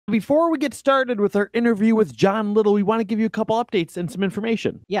Before we get started with our interview with Jon Little, we want to give you a couple updates and some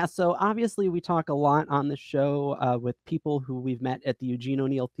information. Yeah, so obviously we talk a lot on the show with people who we've met at the Eugene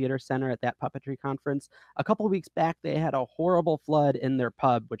O'Neill Theater Center at that Puppetry conference. A couple of weeks back, they had a horrible flood in their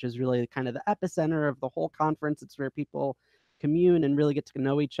pub, which is really kind of the epicenter of the whole conference. It's where people commune and really get to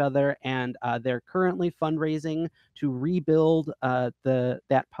know each other, and they're currently fundraising to rebuild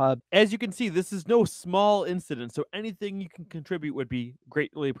that pub. As you can see, this is no small incident, so anything you can contribute would be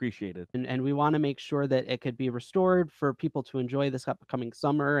greatly appreciated. And we want to make sure that it could be restored for people to enjoy this upcoming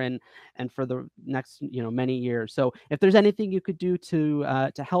summer and for the next many years. So if there's anything you could do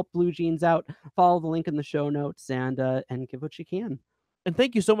to help Blue Jeans out, follow the link in the show notes and give what you can. And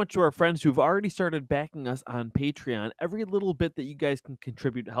thank you so much to our friends who've already started backing us on Patreon. Every little bit that you guys can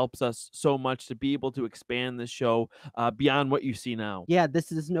contribute helps us so much to be able to expand this show beyond what you see now. Yeah,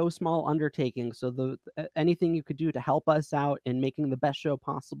 this is no small undertaking. So anything you could do to help us out in making the best show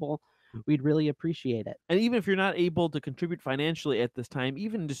possible, we'd really appreciate it. And even if you're not able to contribute financially at this time,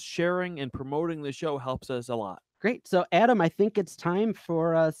 even just sharing and promoting the show helps us a lot. Great. So, Adam, I think it's time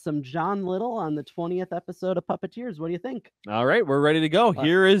for some Jon Little on the 20th episode of Puppeteers. What do you think? All right, we're ready to go.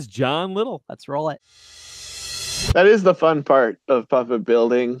 Here is Jon Little. Let's roll it. That is the fun part of puppet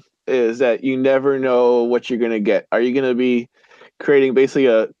building, is that you never know what you're going to get. Are you going to be creating basically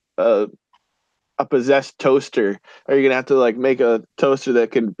a possessed toaster? Are you gonna have to like make a toaster that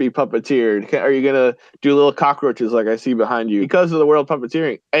can be puppeteered? Are you gonna do little cockroaches like I see behind you? Because of the world of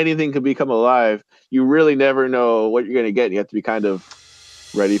puppeteering, anything can become alive. You really never know what you're gonna get. You have to be kind of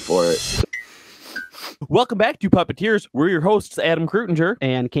ready for it. Welcome back to Puppeteers. We're your hosts, Adam Krutinger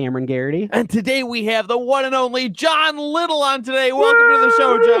and Cameron Garrity. And today we have the one and only Jon Little on today. Welcome to the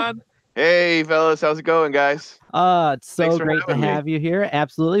show, Jon. Hey, fellas. How's it going, guys? It's so great to have you here.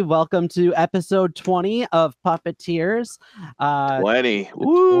 Absolutely. Welcome to episode 20 of Puppeteers. 20.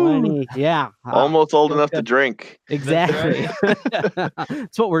 20. Yeah. Almost old enough to drink. Exactly.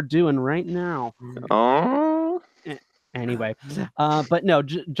 That's what we're doing right now. Oh. Anyway, but no,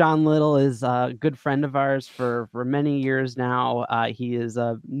 Jon Little is a good friend of ours for many years now. He is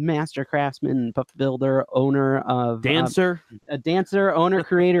a master craftsman, puppet builder, owner of a dancer, owner,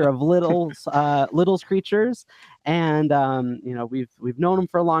 creator of Little's Creatures, and we've known him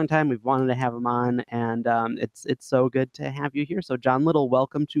for a long time. We've wanted to have him on, and it's so good to have you here. So, Jon Little,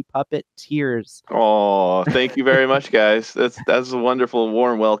 welcome to Puppeteers. Oh, thank you very much, guys. That's a wonderful,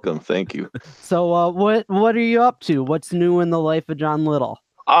 warm welcome. Thank you. So, what are you up to? What's new in the life of Jon Little?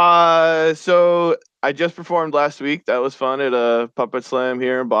 So I just performed last week. That was fun at a Puppet Slam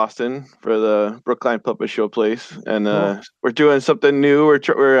here in Boston for the Brookline Puppet Show place, and we're doing something new.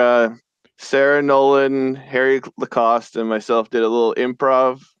 We're Sarah Nolan, Harry Lacoste, and myself did a little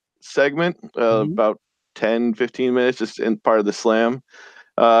improv segment, about 10-15 minutes, just in part of the slam.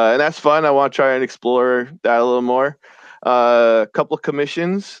 And that's fun. I want to try and explore that a little more. A couple of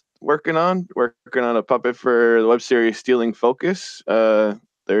commissions working on a puppet for the web series Stealing Focus.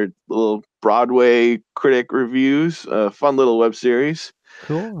 They're little Broadway critic reviews, fun little web series.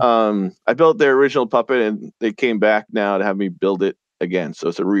 Cool. I built their original puppet and they came back now to have me build it again. So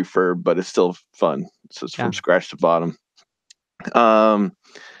it's a refurb, but it's still fun. So it's from scratch to bottom. And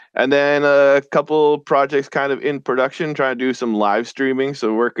then a couple projects kind of in production, trying to do some live streaming.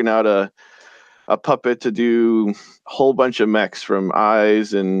 So working out a puppet to do a whole bunch of mechs from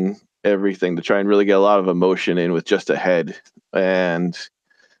eyes and everything to try and really get a lot of emotion in with just a head. And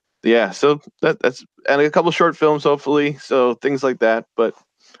yeah, so that's and a couple short films, hopefully. So things like that. But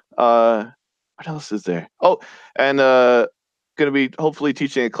what else is there? Oh, and gonna be hopefully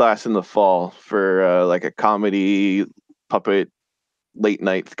teaching a class in the fall for like a comedy puppet late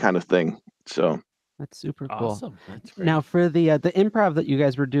night kind of thing. So that's super cool. Awesome. That's great. Now, for the improv that you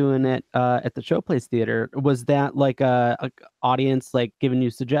guys were doing at the Showplace Theater, was that like a audience like giving you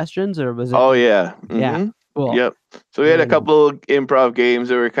suggestions, or was it? Oh yeah, yeah, cool. Yep. So we had a couple improv games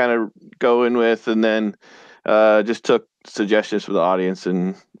that we're kind of going with, and then just took suggestions from the audience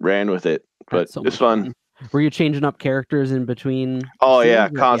and ran with it. But it's fun. Were you changing up characters in between? Oh yeah,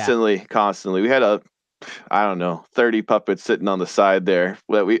 constantly. We had 30 puppets sitting on the side there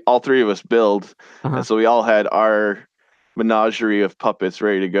that all three of us build. And so we all had our menagerie of puppets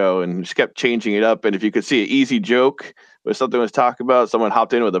ready to go and just kept changing it up. And if you could see an easy joke where something was talked about, someone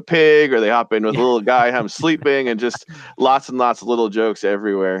hopped in with a pig, or they hop in with a little guy I'm sleeping, and just lots and lots of little jokes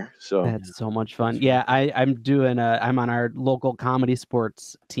everywhere. So that's so much fun. Yeah, I'm on our local comedy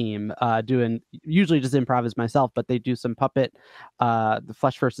sports team, doing usually just improv as myself, but they do some puppet, the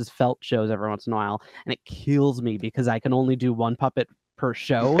Flesh versus Felt shows every once in a while, and it kills me because I can only do one puppet per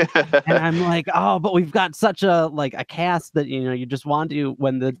show. And I'm like, oh, but we've got such a cast that you just want to,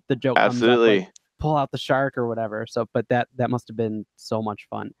 when the joke comes up, Absolutely. like, pull out the shark or whatever. So, but that must have been so much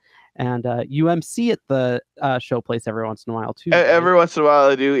fun. And you MC at the show place every once in a while too, right? Every once in a while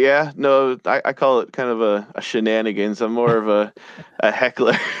I do, yeah. No, I call it kind of a shenanigans. I'm more of a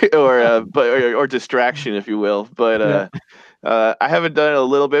heckler or distraction, if you will. But I haven't done it a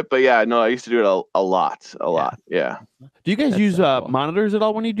little bit, but yeah, no, I used to do it a lot. Yeah. Do you guys That's use so cool. monitors at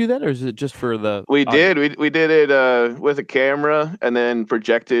all when you do that, or is it just for the We audience? did. We did it with a camera and then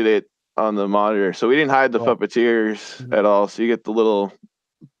projected it on the monitor. So we didn't hide the Cool. puppeteers at all. So you get the little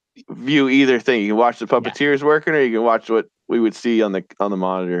view either thing. You can watch the puppeteers working, or you can watch what we would see on the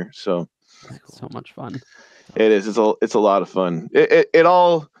monitor. So so much fun. it is. It's a lot of fun. It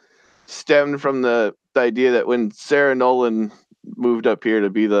all stemmed from the idea that when Sarah Nolan moved up here to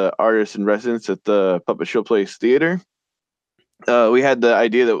be the artist in residence at the Puppet Show Place Theater, we had the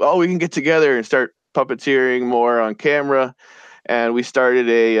idea that we can get together and start puppeteering more on camera, and we started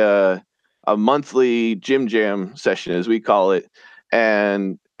a monthly Jim Jam session, as we call it,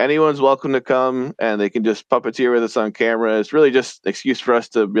 and anyone's welcome to come and they can just puppeteer with us on camera. It's really just an excuse for us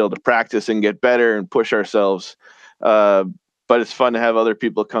to be able to practice and get better and push ourselves. But it's fun to have other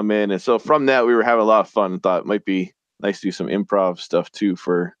people come in. And so from that, we were having a lot of fun and thought it might be nice to do some improv stuff too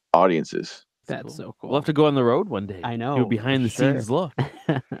for audiences. That's so cool. We'll have to go on the road one day. I know. Do a behind the scenes look.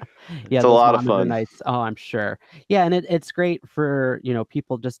 Yeah, it's a lot of fun. Nights. Oh, I'm sure. Yeah, and it's great for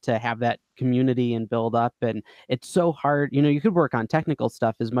people just to have that community and build up. And it's so hard. You could work on technical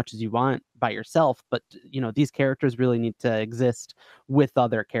stuff as much as you want by yourself, but these characters really need to exist with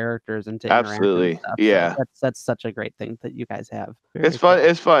other characters and to interact. Absolutely. And stuff. Yeah. So that's such a great thing that you guys have. It's fun.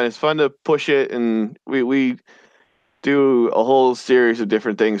 It's fun. It's fun to push it, and we do a whole series of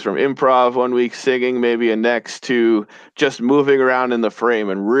different things, from improv one week, singing maybe a next, to just moving around in the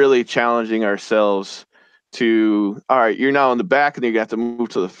frame and really challenging ourselves to, all right, you're now in the back and you got to move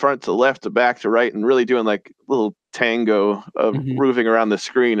to the front, to left, to back, to right, and really doing like a little tango of moving around the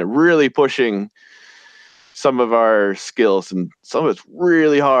screen and really pushing some of our skills. And some of it's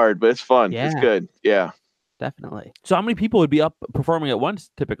really hard, but it's fun. Yeah. It's good. Yeah. Definitely. So how many people would be up performing at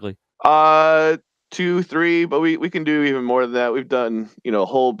once typically? 2, 3, but we can do even more than that. We've done, a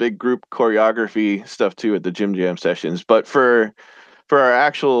whole big group choreography stuff too at the Jim Jam sessions. But for our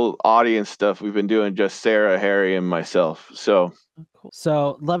actual audience stuff, we've been doing just Sarah, Harry, and myself. So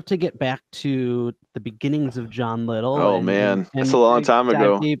love to get back to the beginnings of Jon Little. Oh man, that's a long time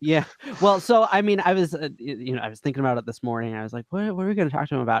ago. Deep. Yeah. Well, so I mean, I was, I was thinking about it this morning. I was like, what are we going to talk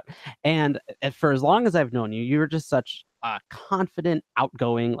to him about? And for as long as I've known you, you were just such a confident,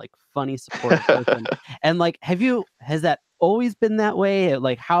 outgoing, like funny, supportive person. And like, has that always been that way?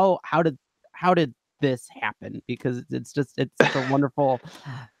 Like, how did this happen? Because it's such a wonderful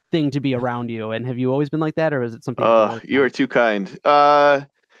thing to be around you. And have you always been like that, or is it something? You are too kind. I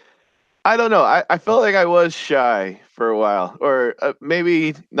don't know. I felt like I was shy for a while, or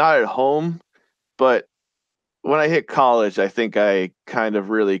maybe not at home, but when I hit college, I think I kind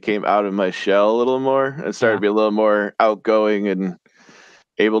of really came out of my shell a little more and started to be a little more outgoing and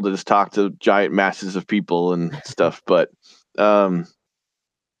able to just talk to giant masses of people and stuff. But I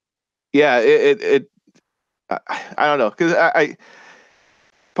don't know, because I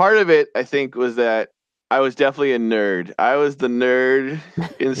part of it, I think, was that I was definitely a nerd. I was the nerd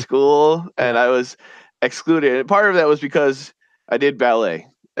in school, and I was excluded. And part of that was because I did ballet.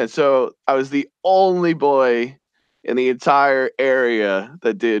 And so I was the only boy in the entire area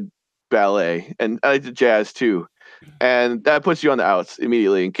that did ballet. And I did jazz too. And that puts you on the outs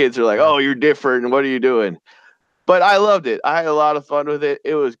immediately. And kids are like, oh, you're different. And what are you doing? But I loved it. I had a lot of fun with it.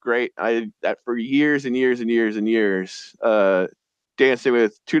 It was great. I did that for years and years and years and years. Dancing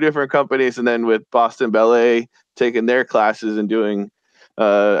with 2 different companies, and then with Boston Ballet, taking their classes and doing.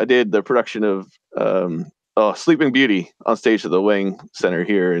 I did the production of Sleeping Beauty on stage at the Wang Center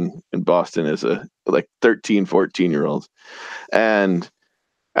here in Boston as a 13, 14-year-old, and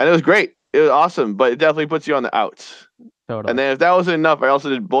it was great. It was awesome, but it definitely puts you on the outs. Totally. And then if that wasn't enough, I also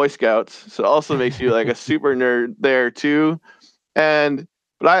did Boy Scouts, so it also makes you like a super nerd there too. But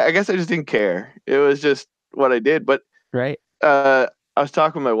I guess I just didn't care. It was just what I did. But right. I was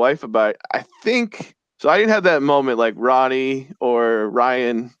talking with my wife about it. I think so. I didn't have that moment like Ronnie or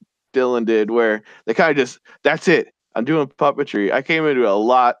Ryan Dillon did, where they kind of just, that's it, I'm doing puppetry. I came into it a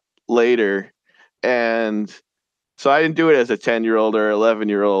lot later, and so I didn't do it as a 10-year-old or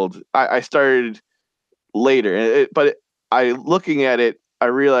 11-year-old. I started later, but looking at it, I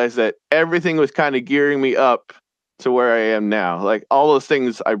realized that everything was kind of gearing me up to where I am now. Like all those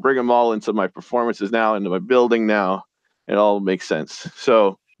things, I bring them all into my performances now, into my building now. It all makes sense.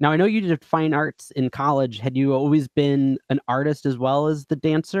 So now I know you did fine arts in college. Had you always been an artist as well as the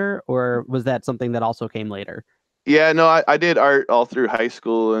dancer, or was that something that also came later? yeah, no, I did art all through high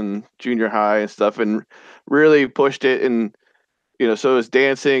school and junior high and stuff, and really pushed it. And so it was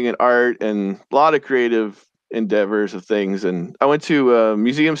dancing and art and a lot of creative endeavors of things. And I went to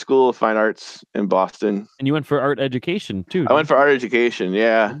Museum School of Fine Arts in Boston. And you went for art education too. I went for art education.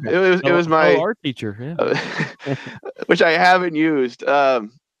 Yeah, it was my art teacher, yeah. which I haven't used. But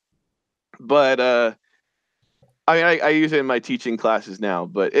I mean, I use it in my teaching classes now,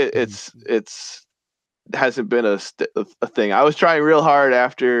 but it's hasn't been a thing. I was trying real hard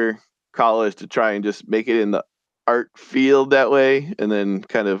after college to try and just make it in the art field that way, and then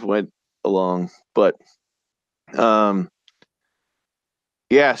kind of went along. But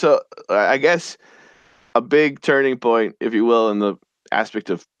yeah, so I guess a big turning point, if you will, in the aspect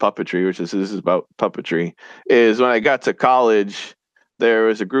of puppetry, which this is about puppetry, is when I got to college. There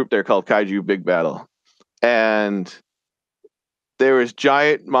was a group there called Kaiju Big Battle, and there was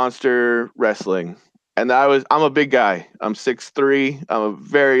giant monster wrestling. And I'm a big guy. I'm 6'3". I'm a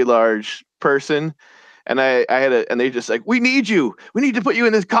very large person. And and they just like, we need you. We need to put you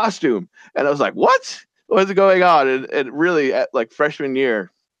in this costume. And I was like, what? What's going on? And really at like freshman year,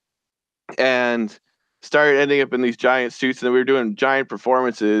 and started ending up in these giant suits. And we were doing giant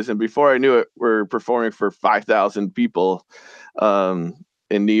performances. And before I knew it, we're performing for 5,000 people in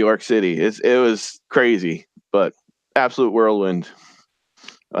New York City. It was crazy, but absolute whirlwind.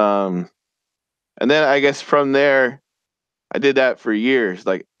 And then I guess from there, I did that for years,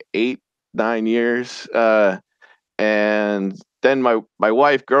 like 8-9 years. And then my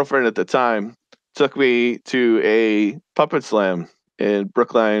wife, girlfriend at the time, took me to a puppet slam in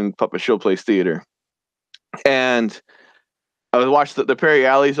Brookline Puppet Showplace Theater. And I was watching the Perry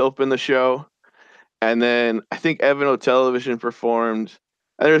Alleys open the show. And then I think Evan O'Television performed.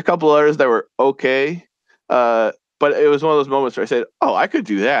 And there's a couple others that were okay. But it was one of those moments where I said, oh, I could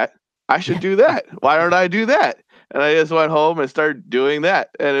do that. I should do that. Why don't I do that? And I just went home and started doing that.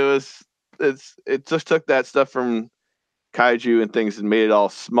 And it just took that stuff from kaiju and things and made it all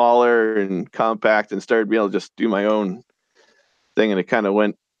smaller and compact, and started being able to just do my own thing. And it kind of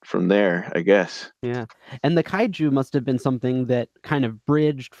went from there, I guess. Yeah. And the kaiju must have been something that kind of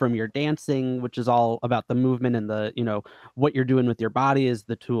bridged from your dancing, which is all about the movement and the, what you're doing with your body is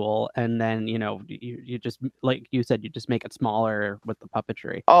the tool. And then, you just, like you said, you just make it smaller with the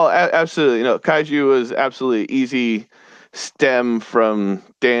puppetry. Oh, absolutely. Kaiju was absolutely easy stem from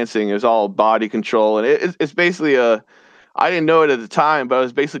dancing. It was all body control. And it's basically I didn't know it at the time, but I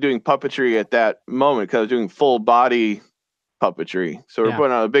was basically doing puppetry at that moment because I was doing full body puppetry. So we're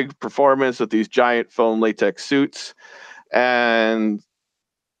putting on a big performance with these giant foam latex suits, and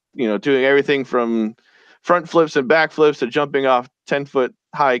doing everything from front flips and back flips to jumping off 10-foot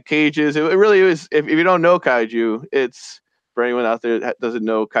high cages. It really is. If you don't know kaiju, it's, for anyone out there that doesn't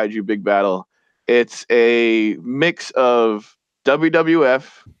know Kaiju Big Battle, it's a mix of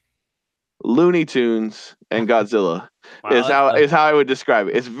WWF, Looney Tunes, and Godzilla. Wow, is how I would describe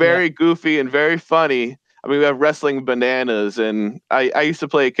it. It's very goofy and very funny. I mean, we have wrestling bananas, and I used to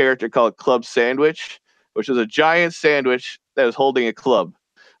play a character called Club Sandwich, which was a giant sandwich that was holding a club.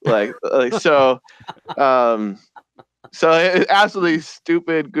 So it's absolutely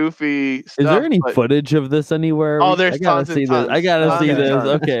stupid, goofy stuff. Is there any footage of this anywhere? Oh, there's tons and tons. I gotta see this.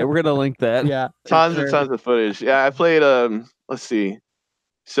 Okay, we're gonna link that. Yeah, tons and tons of footage. Yeah, I played let's see.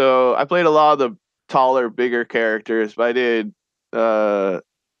 So I played a lot of the taller, bigger characters, but I did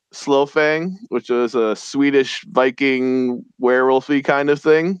Slowfang, which was a Swedish Viking werewolfy kind of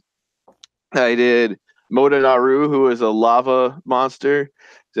thing. I did Moda Naru, who is a lava monster.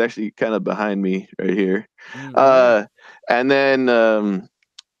 He's actually kind of behind me right here. Mm-hmm. And then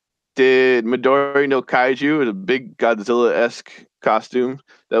did Midori no Kaiju, a big Godzilla-esque costume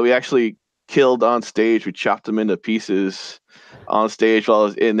that we actually killed on stage. We chopped him into pieces on stage while I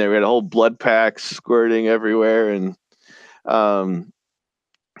was in there. We had a whole blood pack squirting everywhere, and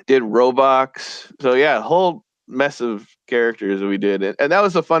did Roblox. So yeah, a whole mess of characters that we did. And that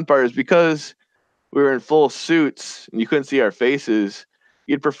was the fun part, is because we were in full suits and you couldn't see our faces,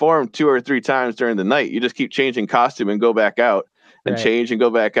 you'd perform 2 or 3 times during the night. You just keep changing costume and go back out and change and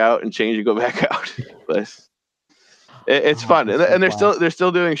go back out and change and go back out. But it's fun. And they're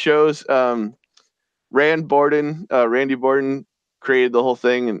still doing shows. Randy Borden created the whole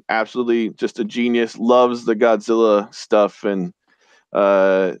thing, and absolutely just a genius, loves the Godzilla stuff. And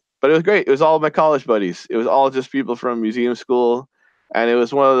but it was great. It was all my college buddies. It was all just people from museum school, and it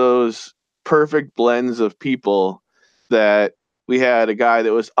was one of those perfect blends of people that we had a guy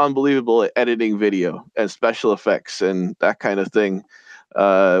that was unbelievable at editing video and special effects and that kind of thing.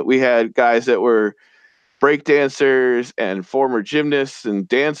 We had guys that were break dancers and former gymnasts and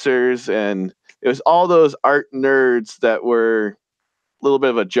dancers, and it was all those art nerds that were a little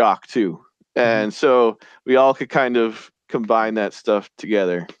bit of a jock too. And so we all could kind of combine that stuff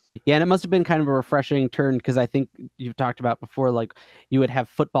together. Yeah, and it must have been kind of a refreshing turn, because I think you've talked about before, like you would have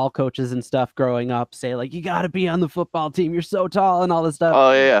football coaches and stuff growing up say like, you got to be on the football team, you're so tall and all this stuff.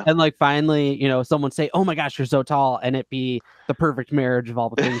 Oh yeah. And like finally, you know, someone say, oh my gosh, you're so tall, and it be the perfect marriage of all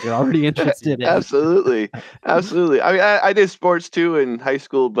the things you're already interested in. Absolutely. Absolutely. I mean, I did sports too in high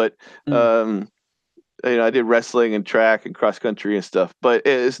school, but you know, I did wrestling and track and cross country and stuff, but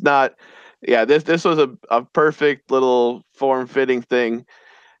it's not, yeah, this was a perfect little form fitting thing.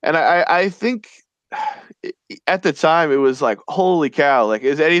 And I think at the time it was like, holy cow, like,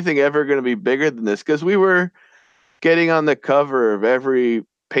 is anything ever going to be bigger than this? Because we were getting on the cover of every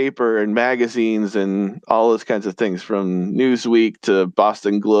paper and magazines and all those kinds of things, from Newsweek to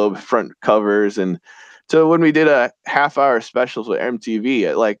Boston Globe front covers. And so when we did a half-hour specials with MTV,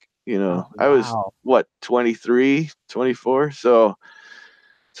 I was, what, 23, 24? So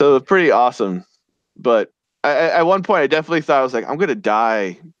it was pretty awesome. But at one point, I definitely thought, I was like, I'm going to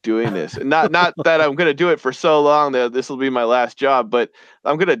die doing this. And not that I'm going to do it for so long that this will be my last job, but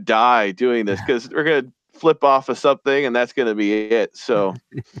I'm going to die doing this because we're going to flip off of something and that's going to be it. So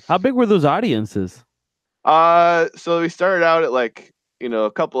how big were those audiences? So we started out at like,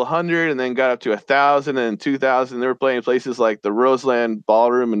 a couple of hundred, and then got up to 1,000 and 2,000. They were playing places like the Roseland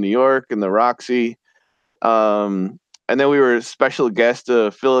Ballroom in New York and the Roxy. And then we were a special guest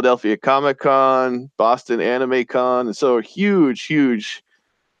of Philadelphia Comic Con, Boston Anime Con, and so huge, huge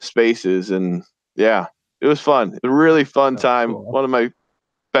spaces. And yeah, it was fun. A really fun time. Cool. One of my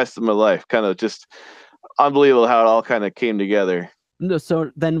best of my life. Kind of just unbelievable how it all kind of came together. No, so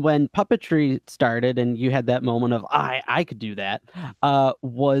then when Puppetry started and you had that moment of, I could do that,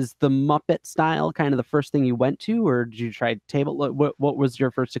 was the Muppet style kind of the first thing you went to, or did you try table? What was your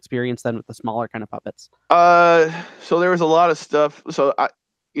first experience then with the smaller kind of puppets? So there was a lot of stuff. So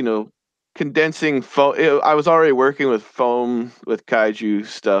condensing foam. I was already working with foam with kaiju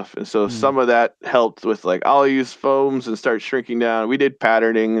stuff, and so some of that helped with, like, I'll use foams and start shrinking down. We did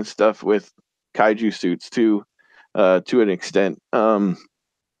patterning and stuff with kaiju suits too. To an extent,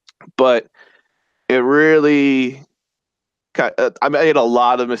 but it really, I made a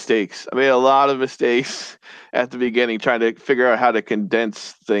lot of mistakes. I made a lot of mistakes at the beginning trying to figure out how to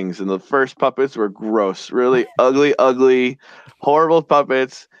condense things. And the first puppets were gross, really ugly, horrible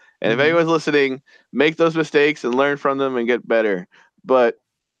puppets. And if anyone's listening, make those mistakes and learn from them and get better. But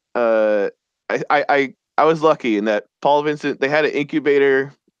I was lucky in that Paul Vincent, they had an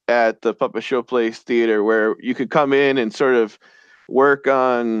incubator at the Puppet Show Place Theater where you could come in and sort of work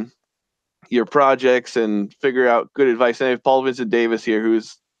on your projects and figure out good advice. And I have Paul Vincent Davis here,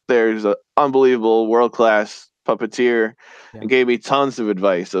 who's an unbelievable world-class puppeteer, and gave me tons of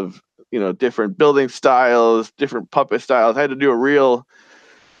advice of, different building styles, different puppet styles. I had to do a real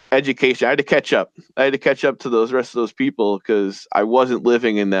education. I had to catch up. To those rest of those people because I wasn't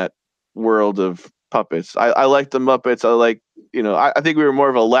living in that world of puppets. I like the Muppets. I like, I think we were more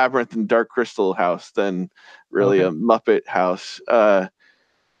of a Labyrinth and Dark Crystal house than really a Muppet house.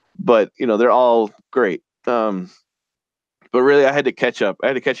 But they're all great. But really, I had to catch up. I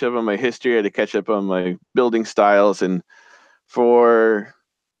had to catch up on my history. I had to catch up on my building styles. And for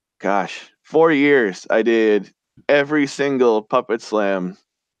 4 years, I did every single Puppet Slam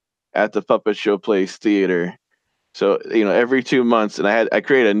at the Puppet Show Place Theater. So, every 2 months, and I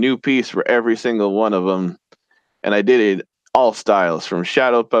created a new piece for every single one of them. And I did it all styles, from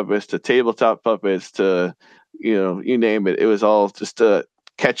shadow puppets to tabletop puppets to, you name it. It was all just to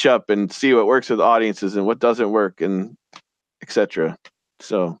catch up and see what works with audiences and what doesn't work, and etc.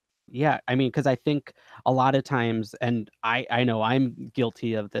 So yeah, I mean, because I think a lot of times, and I know I'm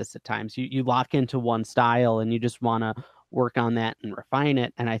guilty of this at times, you lock into one style and you just want to work on that and refine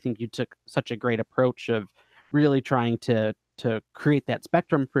it. And I think you took such a great approach of really trying to create that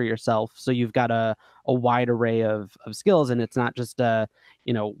spectrum for yourself, so you've got a wide array of skills, and it's not just a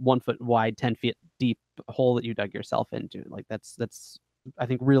 1 foot wide, 10 feet deep hole that you dug yourself into. Like that's I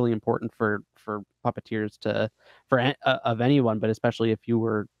think really important for puppeteers of anyone, but especially if you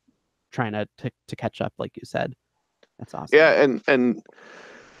were trying to catch up, like you said. That's awesome. Yeah, and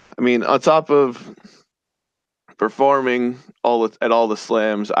I mean, on top of performing at all the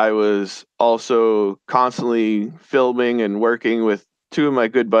slams, I was also constantly filming and working with two of my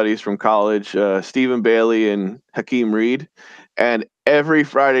good buddies from college, Stephen Bailey and Hakeem Reed. And every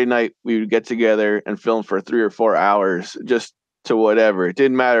Friday night we would get together and film for 3 or 4 hours, just to whatever. It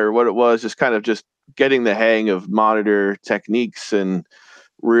didn't matter what it was, just kind of just getting the hang of monitor techniques and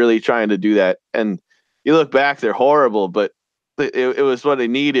really trying to do that. And you look back, they're horrible, but it was what I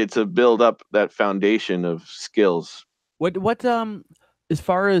needed to build up that foundation of skills. What as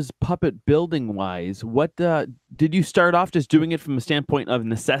far as puppet building wise, what did you start off just doing it from a standpoint of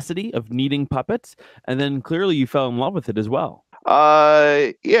necessity of needing puppets, and then clearly you fell in love with it as well?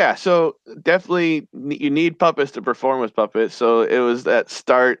 Yeah, so definitely you need puppets to perform with puppets. So it was that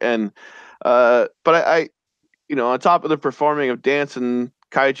start, and but I on top of the performing of dance and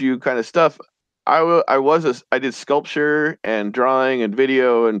kaiju kind of stuff, I did sculpture and drawing and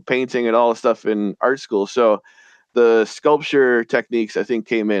video and painting and all the stuff in art school. So the sculpture techniques I think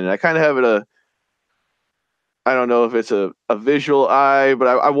came in. And I kind of have I don't know if it's a visual eye, but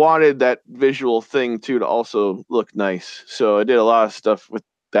I wanted that visual thing too to also look nice. So I did a lot of stuff with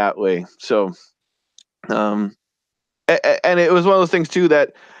that way. So, and it was one of those things too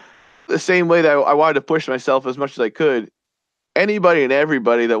that the same way that I wanted to push myself as much as I could, anybody and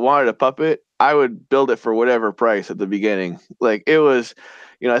everybody that wanted a puppet, I would build it for whatever price at the beginning. Like it was,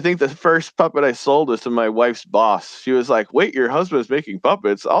 I think the first puppet I sold was to my wife's boss. She was like, "Wait, your husband's making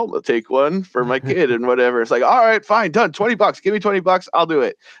puppets. I'll take one for my kid and whatever." It's like, "All right, fine, done. $20. Give me $20. I'll do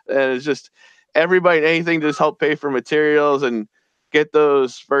it." And it's just everybody and anything to just help pay for materials and get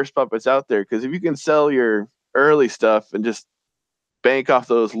those first puppets out there. Because if you can sell your early stuff and just bank off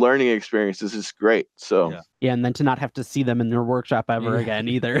those learning experiences is great. So yeah, and then to not have to see them in their workshop ever again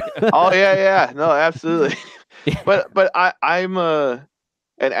either. Oh yeah, no, absolutely. But I'm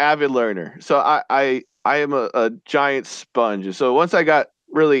an avid learner, so I am a giant sponge. So once I got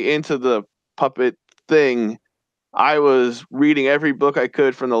really into the puppet thing, I was reading every book I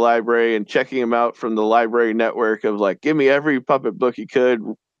could from the library and checking them out from the library network of like, give me every puppet book you could,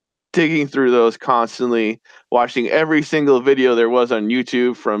 digging through those constantly, watching every single video there was on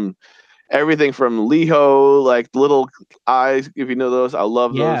YouTube, from everything from Leho, like Little Eyes, if you know those. I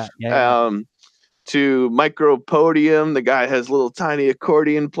love those. Yeah. To Micro Podium, the guy has a little tiny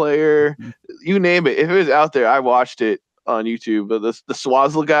accordion player. You name it. If it was out there, I watched it on YouTube. But the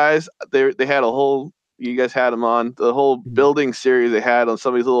Swazzle guys, they had a whole. You guys had them on the whole building series they had on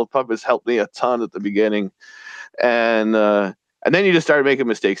some of these little puppets. Helped me a ton at the beginning, and then you just started making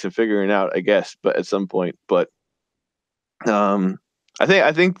mistakes and figuring it out, I guess. But at some point, I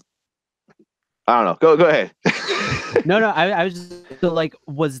think I don't know. Go ahead. No, I was just like,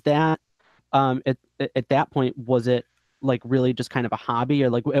 was that at that point, was it like really just kind of a hobby, or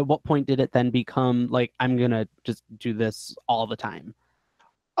like at what point did it then become like, I'm gonna just do this all the time?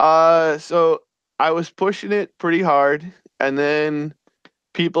 So I was pushing it pretty hard, and then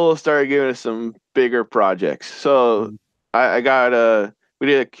people started giving us some bigger projects. So I got we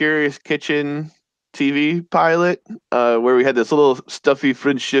did a Curious Kitchen TV pilot where we had this little stuffy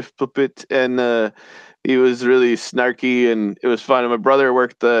French chef puppet, and he was really snarky and it was fun. And my brother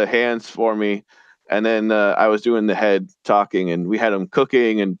worked the hands for me, and then I was doing the head talking, and we had him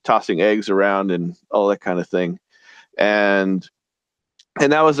cooking and tossing eggs around and all that kind of thing. And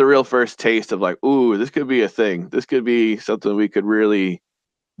that was the real first taste of like, ooh, this could be a thing. This could be something we could really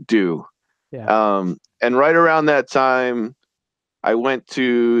do. Yeah. And right around that time, I went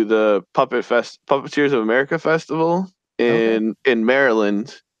to the Puppeteers of America Festival in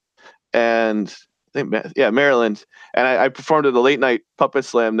Maryland, and Maryland. And I performed at the late night puppet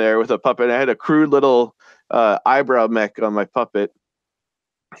slam there with a puppet. I had a crude little eyebrow mech on my puppet.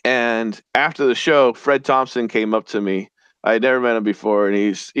 And after the show, Fred Thompson came up to me. I had never met him before, and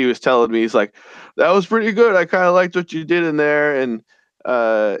he was telling me, he's like, "That was pretty good. I kind of liked what you did in there." And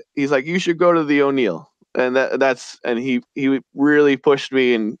he's like, "You should go to the O'Neill." And he really pushed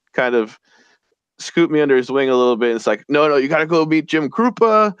me and kind of scooped me under his wing a little bit. It's like, no, you got to go meet Jim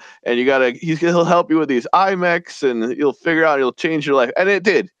Kroupa, and he'll help you with these IMEX, and you'll figure out, it'll change your life. And it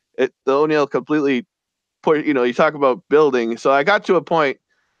did. The O'Neill completely put, you talk about building. So I got to a point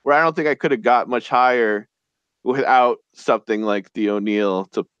where I don't think I could have got much higher without something like the O'Neill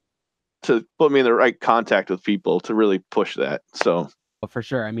to put me in the right contact with people to really push that. So for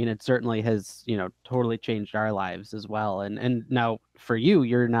sure. I mean, it certainly has, totally changed our lives as well. And now for you,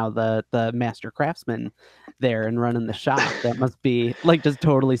 you're now the master craftsman there and running the shop. That must be like just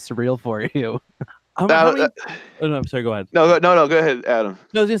totally surreal for you. Oh, no, I'm sorry. Go ahead. No, go ahead, Adam.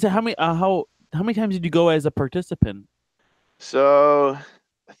 No, I was gonna say, how many times did you go as a participant? So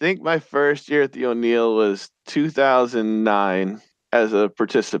I think my first year at the O'Neill was 2009 as a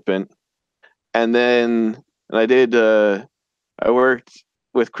participant, and then I did. I worked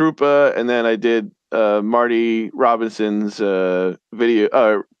with Kroupa, and then I did Marty Robinson's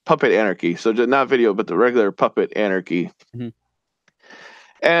video Puppet Anarchy. So not video, but the regular Puppet Anarchy. Mm-hmm.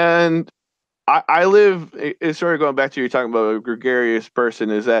 And I live. It's sort of going back to you talking about a gregarious person.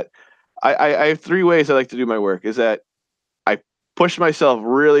 Is that I have three ways I like to do my work. Is that I push myself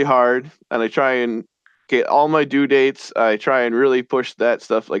really hard, and I try and get all my due dates. I try and really push that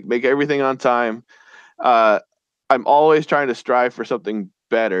stuff, like make everything on time. I'm always trying to strive for something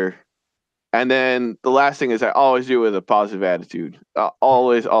better. And then the last thing is I always do it with a positive attitude.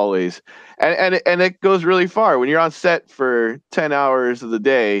 Always, always. And it goes really far. When you're on set for 10 hours of the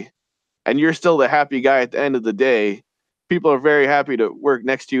day and you're still the happy guy at the end of the day, people are very happy to work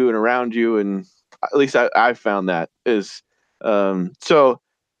next to you and around you. And at least I've found that is so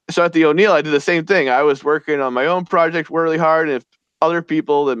at the O'Neill, I did the same thing. I was working on my own project really hard. And if other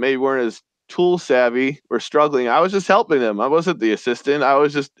people that maybe weren't as tool savvy were struggling, I was just helping them. I wasn't the assistant. I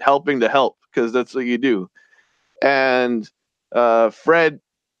was just helping to help because that's what you do. And Fred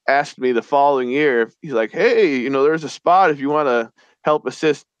asked me the following year, he's like, hey, there's a spot if you want to help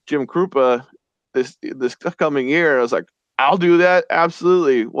assist Jim Kroupa this coming year. I was like, I'll do that.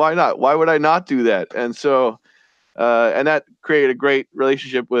 Absolutely. Why not? Why would I not do that? And so, and that created a great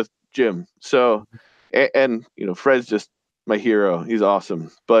relationship with Jim. So, and Fred's just my hero. He's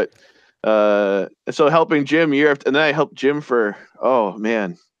awesome. But so helping Jim year after, and then I helped Jim for, oh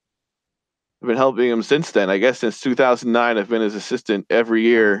man, I've been helping him since then. I guess since 2009, I've been his assistant every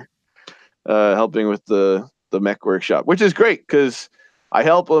year, helping with the mech workshop, which is great because I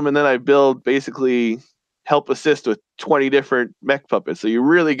help him and then I build basically help assist with 20 different mech puppets. So you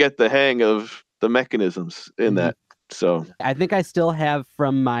really get the hang of the mechanisms in that. So I think I still have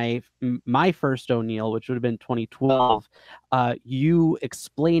from my first O'Neill, which would have been 2012, you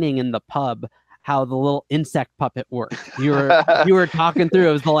explaining in the pub how the little insect puppet worked. You were talking through.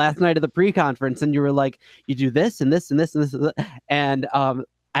 It was the last night of the pre-conference, and you were like, "You do this and this and this and this," and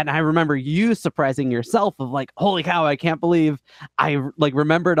I remember you surprising yourself of like, "Holy cow! I can't believe I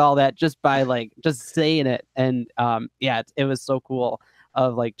remembered all that just by just saying it." And yeah, it was so cool.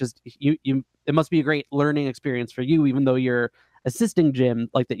 Of just you. It must be a great learning experience for you, even though you're assisting Jim,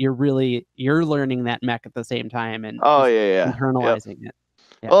 that you're learning that mech at the same time and internalizing it.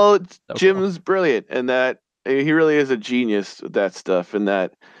 Yeah. Well, so Jim's brilliant, and that he really is a genius with that stuff, and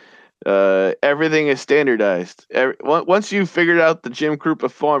that everything is standardized. Once you've figured out the Jim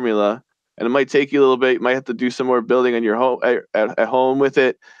Kroupa formula, and it might take you a little bit, you might have to do some more building on your home at home with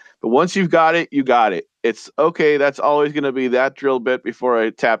it. But once you've got it, you got it. It's okay. That's always going to be that drill bit before I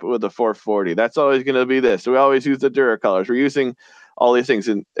tap it with a 440. That's always going to be this. So we always use the Duracolors. We're using all these things,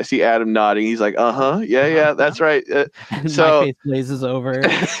 and I see Adam nodding. He's like, yeah, that's right. So my face glazes over.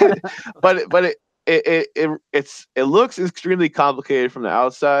 but it looks extremely complicated from the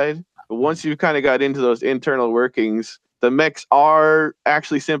outside. But once you've kind of got into those internal workings, the mechs are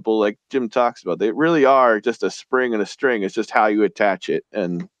actually simple, like Jim talks about. They really are just a spring and a string. It's just how you attach it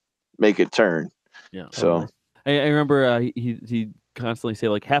and make it turn. Yeah. So I remember he constantly say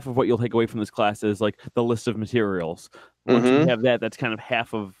half of what you'll take away from this class is the list of materials. Once you have that, that's kind of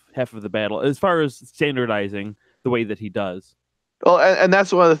half of the battle as far as standardizing the way that he does. Well, and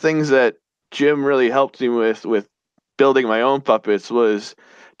that's one of the things that Jim really helped me with building my own puppets was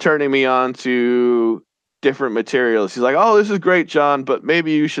turning me on to different materials. He's like, "Oh, this is great, John, but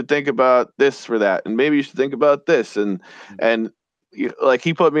maybe you should think about this for that, and maybe you should think about this." And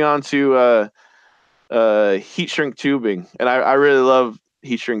he put me on to heat shrink tubing, and I really love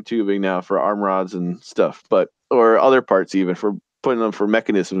heat shrink tubing now for arm rods and stuff, or other parts even for putting them for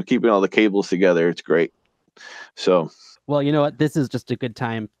mechanisms, keeping all the cables together. It's great. So. Well, you know what? This is just a good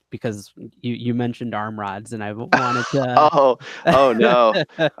time because you mentioned arm rods, and I wanted to. oh no!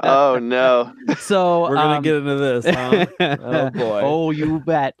 Oh no! So we're gonna get into this. Huh? Oh boy! Oh, you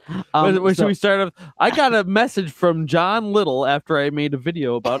bet. Should we start off? I got a message from Jon Little after I made a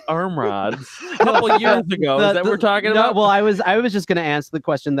video about arm rods a couple years ago. Is that what we're talking about? Well, I was just gonna answer the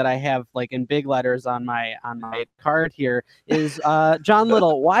question that I have in big letters on my card here. Is Jon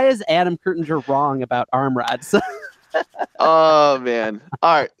Little? Why is Adam Kurtinger wrong about arm rods? Oh man!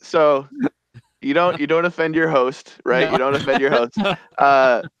 All right, so you don't offend your host, right? No. You don't offend your host,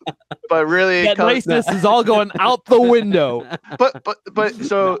 but really, that niceness is all going out the window. But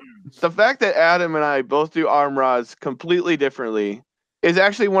so the fact that Adam and I both do arm rods completely differently is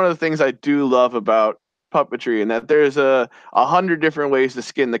actually one of the things I do love about puppetry, and that there's 100 different ways to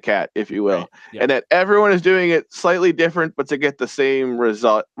skin the cat, if you will, right. Yeah. And that everyone is doing it slightly different, but to get the same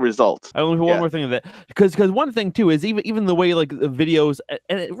result. I only have one more thing of that, because one thing too is even the way the videos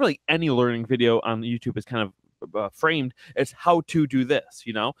and really any learning video on YouTube is kind of framed as how to do this,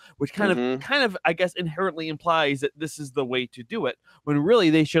 which kind of I guess inherently implies that this is the way to do it, when really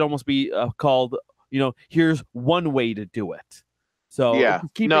they should almost be called, here's one way to do it. So yeah,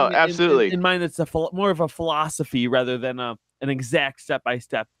 keeping no, absolutely in mind, it's more of a philosophy rather than an exact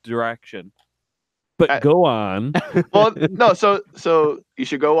step-by-step direction. But go on. Well, no, so you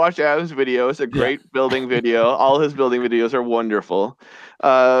should go watch Adam's video. It's a great building video. All his building videos are wonderful.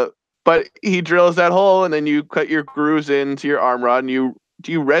 But he drills that hole, and then you cut your grooves into your arm rod, and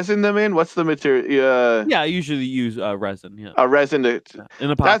do you resin them in? What's the material? Yeah, I usually use resin. Yeah, a resin to. In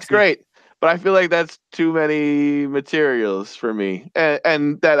epoxy. That's great, but I feel like that's too many materials for me,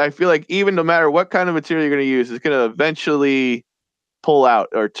 and that I feel like even no matter what kind of material you're going to use, it's going to eventually pull out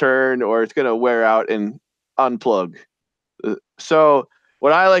or turn, or it's going to wear out and unplug. So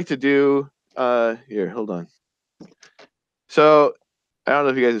what I like to do, here, hold on. So I don't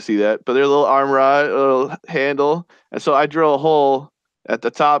know if you guys can see that, but there's a little arm rod, a little handle. And so I drill a hole at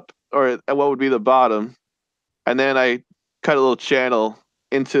the top, or at what would be the bottom. And then I cut a little channel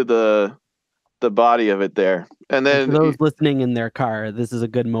into the body of it there. And then for those listening in their car, this is a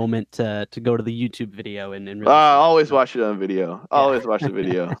good moment to go to the YouTube video and really always watch it on video. Yeah. Always watch the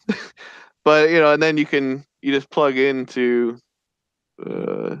video. But and then you just plug into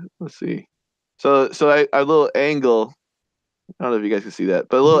let's see. So I a little angle. I don't know if you guys can see that,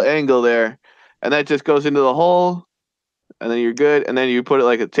 but a little angle there, and that just goes into the hole, and then you're good. And then you put it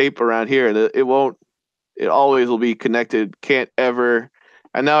like a tape around here, and it won't. It always will be connected. Can't ever.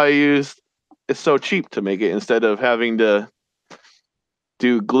 And now it's so cheap to make it instead of having to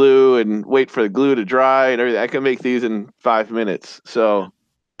do glue and wait for the glue to dry and everything. I can make these in 5 minutes. So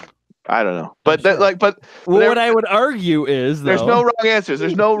I don't know, but what I would argue is there's no wrong answers.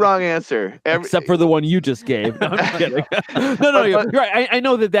 There's no wrong answer, except for the one you just gave. No, I'm just kidding. No, you're right. I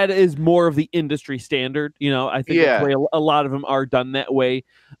know that is more of the industry standard. I think that's the way a lot of them are done that way.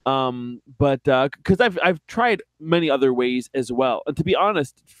 But because I've tried many other ways as well, and to be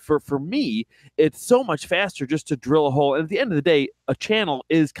honest, for me, it's so much faster just to drill a hole. And at the end of the day, a channel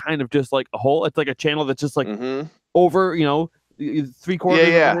is kind of just like a hole. It's like a channel that's just like over, 3/4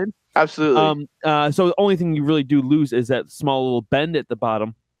 of an inch. Absolutely. So the only thing you really do lose is that small little bend at the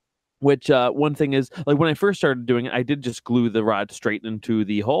bottom, which one thing is, like when I first started doing it, I did just glue the rod straight into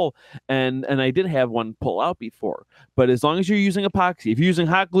the hole, and I did have one pull out before. But as long as you're using epoxy, if you're using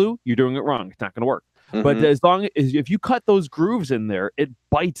hot glue, you're doing it wrong. It's not going to work. But as long as if you cut those grooves in there, it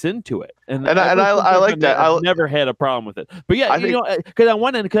bites into it. And I like that. I've never had a problem with it. But yeah, because on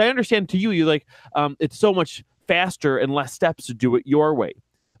one end, because I understand to you like it's so much faster and less steps to do it your way.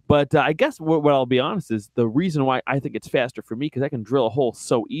 But I guess what I'll be honest is the reason why I think it's faster for me, because I can drill a hole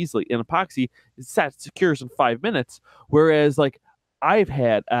so easily. In epoxy, it secures in 5 minutes, whereas like I've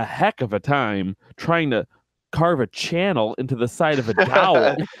had a heck of a time trying to carve a channel into the side of a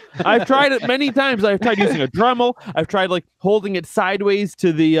dowel. I've tried it many times. I've tried using a Dremel. I've tried like holding it sideways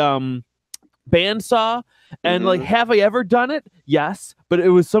to the bandsaw, and like, have I ever done it? Yes, but it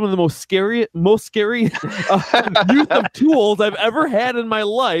was some of the most scary use of tools I've ever had in my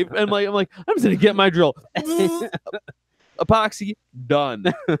life. And I'm just gonna get my drill. Epoxy done.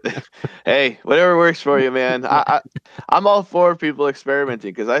 Hey, whatever works for you, man. I'm all for people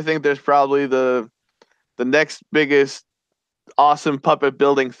experimenting, because I think there's probably the next biggest awesome puppet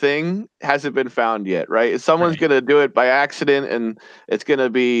building thing hasn't been found yet, right? Someone's gonna do it by accident, and it's gonna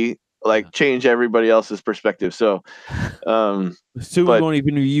be like change everybody else's perspective. So soon we won't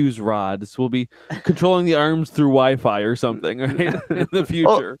even use rods. We'll be controlling the arms through Wi-Fi or something, right? In the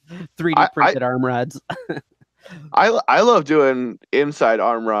future. 3D printed arm rods. I love doing inside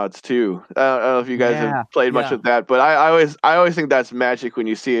arm rods too. I don't know if you guys have played much with that, but I always think that's magic when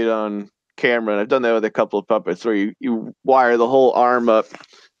you see it on camera. And I've done that with a couple of puppets where you wire the whole arm up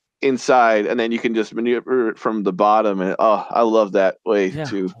inside, and then you can just maneuver it from the bottom. And I love that way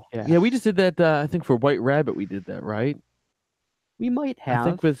too. Yeah, we just did that. I think for White Rabbit we did that, right? We might have. I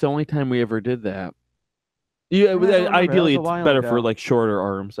think it's the only time we ever did that. Yeah, ideally it's better for like shorter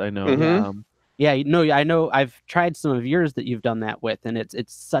arms. I know. I know. I've tried some of yours that you've done that with, and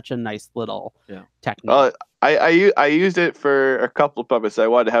it's such a nice little technique. I used it for a couple of puppets I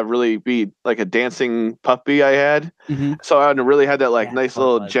wanted to have really be like a dancing puppy I had. So I really had that like nice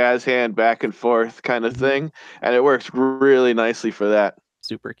little jazz hand back and forth kind of thing, and it works really nicely for that.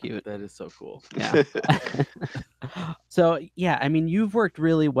 Super cute. That is so cool. Yeah. So yeah, I mean, you've worked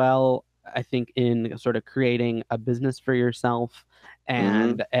really well, I think, in sort of creating a business for yourself,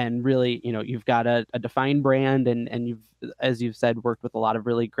 and really, you've got a defined brand, and you've, as you've said, worked with a lot of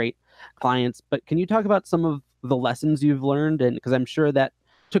really great clients. But can you talk about some of the lessons you've learned? And because I'm sure that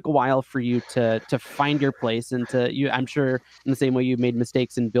took a while for you to find your place, and I'm sure in the same way you made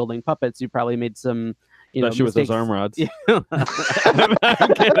mistakes in building puppets, you probably made some especially with those arm rods. Yeah.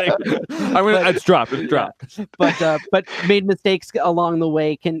 I'm kidding. It's dropped. It's dropped. But made mistakes along the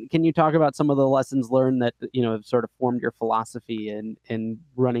way. Can you talk about some of the lessons learned that have sort of formed your philosophy in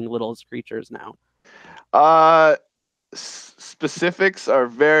running little creatures now? Specifics are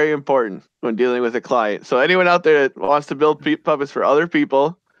very important when dealing with a client. So anyone out there that wants to build puppets for other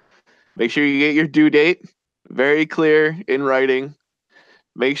people, make sure you get your due date very clear in writing.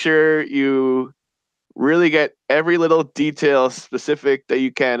 Make sure you really get every little detail specific that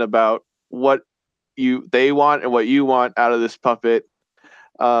you can about what they want and what you want out of this puppet.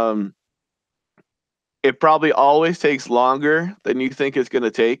 It probably always takes longer than you think it's going to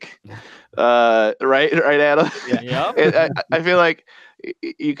take. Right, Adam? Yeah. I feel like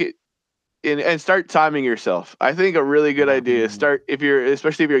you could and start timing yourself. I think a really good idea is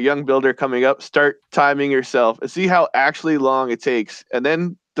especially if you're a young builder coming up, start timing yourself and see how actually long it takes, and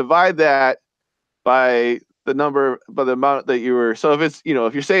then divide that by the amount that you were. So if it's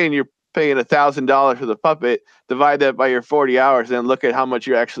if you're saying you're paying $1,000 for the puppet, divide that by your 40 hours, and then look at how much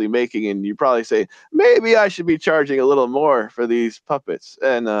you're actually making, and you probably say maybe I should be charging a little more for these puppets.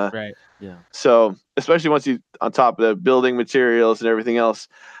 And right, yeah. So especially once you on top of the building materials and everything else,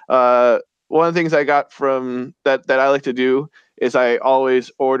 one of the things I got from that I like to do is I always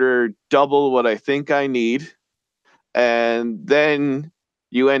order double what I think I need, and then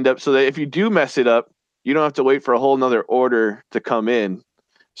you end up so that if you do mess it up, you don't have to wait for a whole nother order to come in.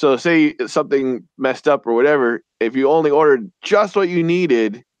 So say something messed up or whatever, if you only ordered just what you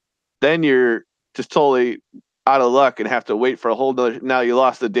needed, then you're just totally out of luck and have to wait for a whole nother. Now you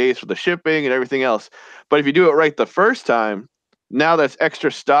lost the days for the shipping and everything else. But if you do it right the first time, now that's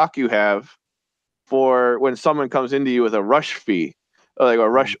extra stock you have for when someone comes into you with a rush fee, like a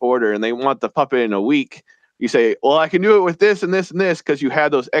rush order, and they want the puppet in a week. You say, well, I can do it with this and this and this because you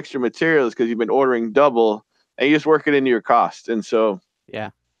had those extra materials because you've been ordering double, and you just work it into your cost. And so,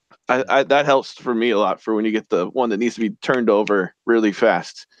 yeah. That helps for me a lot for when you get the one that needs to be turned over really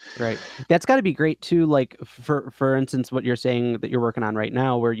fast. Right. That's got to be great too. Like for instance, what you're saying that you're working on right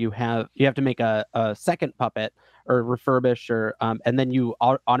now, where you have to make a second puppet or refurbish or and then you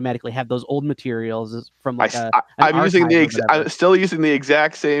automatically have those old materials from like I'm still using the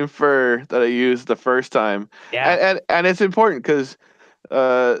exact same fur that I used the first time. Yeah. And it's important because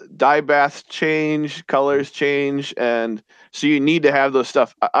dye baths change, colors change, and so you need to have those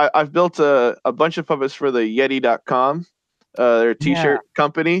stuff. I've built a bunch of puppets for the Yeti.com. They're a t-shirt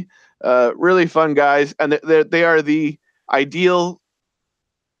company. Really fun guys, and they are the ideal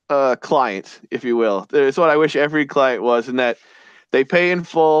client, if you will. It's what I wish every client was, in that they pay in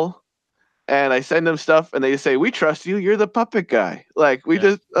full, and I send them stuff, and they say, "We trust you. You're the puppet guy. Like we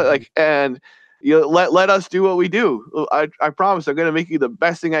just and." Let us do what we do. I promise I'm going to make you the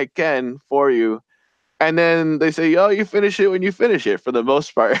best thing I can for you. And then they say, "Oh, you finish it when you finish it," for the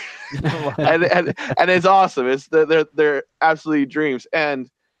most part. and it's awesome. They're absolutely dreams. And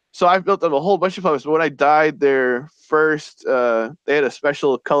so I've built them a whole bunch of puppets. But when I dyed their first, they had a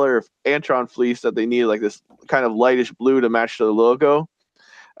special color of Antron fleece that they needed, like this kind of lightish blue to match the logo.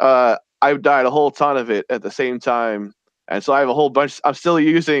 I've dyed a whole ton of it at the same time. And so I have a whole bunch. I'm still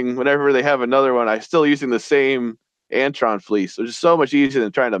using, whenever they have another one, I'm still using the same Antron fleece, which is so much easier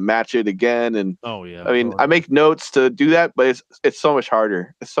than trying to match it again. And I mean, I make notes to do that, but it's so much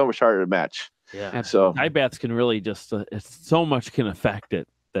harder. It's so much harder to match. Yeah. So dye baths can really just it's so much can affect it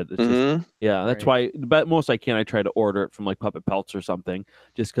that it's just, that's why. But most I try to order it from like Puppet Pelts or something,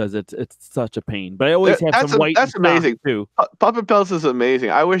 just because it's such a pain. But I always have some white. That's amazing too. Puppet Pelts is amazing.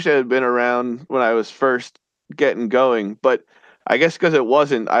 I wish it had been around when I was first getting going, but I guess because it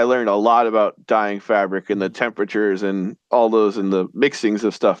wasn't, I learned a lot about dyeing fabric and the temperatures and all those and the mixings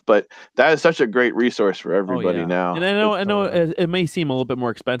of stuff. But that is such a great resource for everybody now. And I know it may seem a little bit more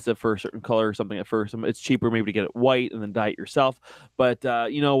expensive for a certain color or something at first. It's cheaper maybe to get it white and then dye it yourself. But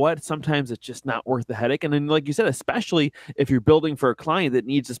you know what? Sometimes it's just not worth the headache. And then, like you said, especially if you're building for a client that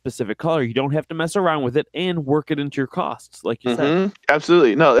needs a specific color, you don't have to mess around with it and work it into your costs, like you said.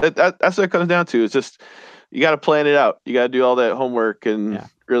 Absolutely. No, that's what it comes down to. It's just, you got to plan it out. You got to do all that homework and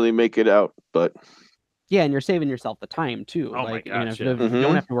really make it out. But yeah, and you're saving yourself the time too. Oh like, my gosh, you don't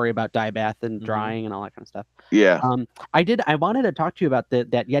have to worry about dye bath and drying and all that kind of stuff. Yeah. I wanted to talk to you about that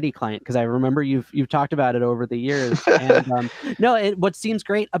Yeti client, because I remember you've talked about it over the years. And what seems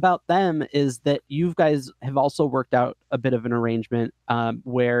great about them is that you guys have also worked out a bit of an arrangement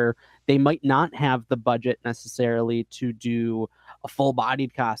where they might not have the budget necessarily to do a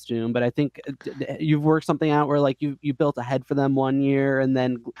full-bodied costume, but I think you've worked something out where like you built a head for them one year and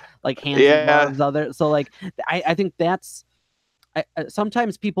then like hands and gloves other. So like I think that's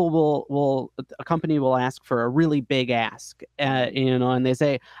sometimes people will a company will ask for a really big ask, and they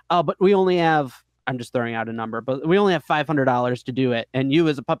say, oh, but we only have, I'm just throwing out a number, but we only have $500 to do it. And you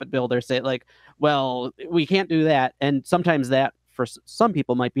as a puppet builder say like, well, we can't do that. And sometimes that for some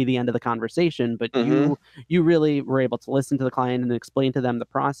people might be the end of the conversation, but you really were able to listen to the client and explain to them the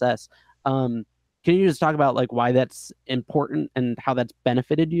process. Can you just talk about like why that's important and how that's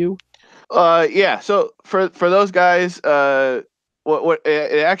benefited you? Yeah. So for those guys, what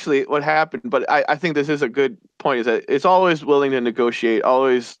happened, but I think this is a good point, is that it's always willing to negotiate,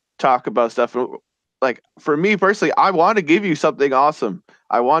 always talk about stuff. Like for me personally, I want to give you something awesome.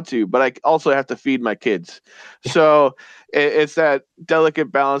 I want to, but I also have to feed my kids. So it's that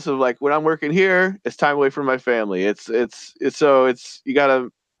delicate balance of like, when I'm working here, it's time away from my family. It's you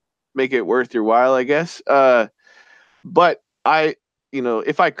gotta make it worth your while, I guess. But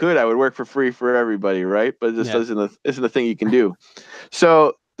if I could, I would work for free for everybody, right? But this isn't a thing you can do.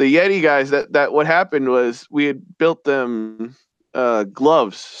 So the Yeti guys, that what happened was we had built them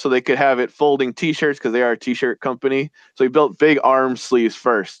gloves so they could have it folding T-shirts, because they are a T-shirt company. So we built big arm sleeves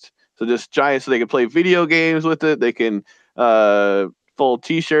first, so just giant, so they could play video games with it. They can fold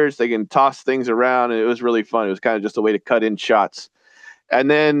T-shirts. They can toss things around, and it was really fun. It was kind of just a way to cut in shots. And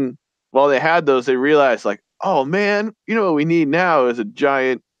then while they had those, they realized like, oh man, what we need now is a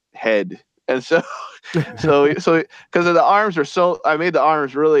giant head. And so because the arms are I made the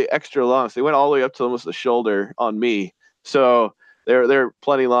arms really extra long, so they went all the way up to almost the shoulder on me. So they're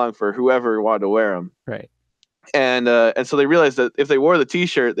plenty long for whoever wanted to wear them. Right. And so they realized that if they wore the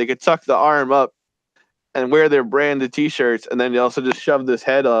T-shirt, they could tuck the arm up and wear their branded T-shirts, and then they also just shove this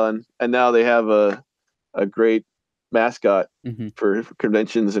head on, and now they have a great mascot for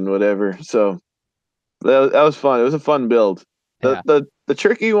conventions and whatever. So that was fun. It was a fun build. The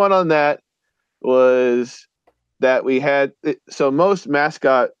tricky one on that was that we had, so most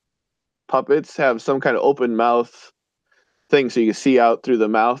mascot puppets have some kind of open mouth thing, so you can see out through the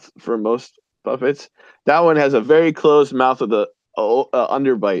mouth for most puppets. That one has a very closed mouth with the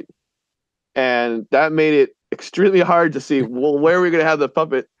underbite, and that made it extremely hard to see, well, where are we going to have the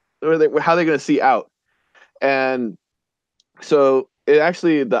puppet, how are they going to see out? And so it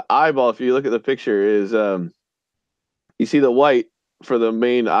actually, the eyeball, if you look at the picture, is you see the white for the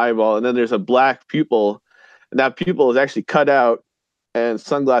main eyeball, and then there's a black pupil, and that pupil is actually cut out, and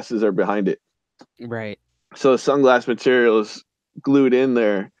sunglasses are behind it. Right. So sunglass material is glued in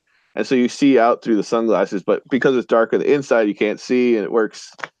there, and so you see out through the sunglasses, but because it's dark on the inside, you can't see, and it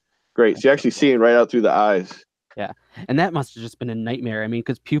works great. So you're actually seeing right out through the eyes. Yeah, and that must have just been a nightmare. I mean,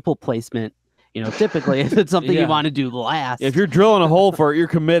 because pupil placement, typically if it's something you want to do last. If you're drilling a hole for it, you're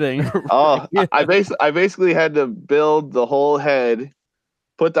committing. Oh, I basically had to build the whole head,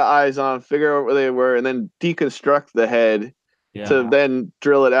 put the eyes on, figure out where they were, and then deconstruct the head to then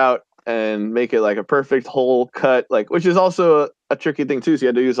drill it out and make it like a perfect hole cut, which is also a tricky thing too. So you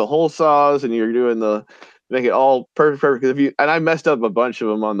had to use a hole saws, and you're doing make it all perfect. Because I messed up a bunch of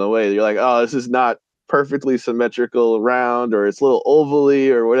them on the way. You're like, oh, this is not perfectly symmetrical round, or it's a little ovally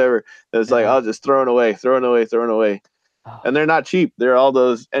or whatever. And it's like, I'll just throw it away. Oh. And they're not cheap. They're all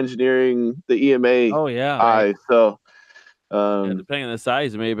those engineering, the EMA eyes. So depending on the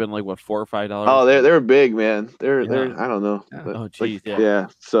size, it may have been like what, $4 or $5. Oh, they're big, man. They're I don't know. Oh geez,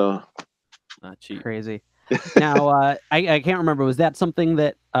 so not cheap. Crazy. Now I can't remember, was that something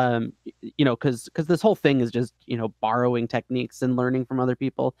that because this whole thing is just borrowing techniques and learning from other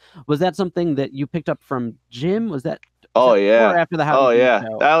people, was that something that you picked up from Jim? Was that after the Howdy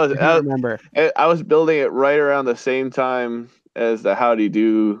show? I remember I was building it right around the same time as the Howdy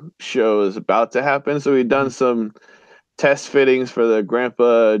Do show is about to happen, so we'd done some test fittings for the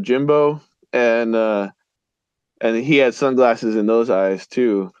Grandpa Jimbo, and he had sunglasses in those eyes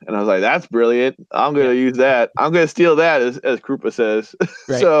too. And I was like, that's brilliant. I'm going to use that. I'm going to steal that, as Kroupa says.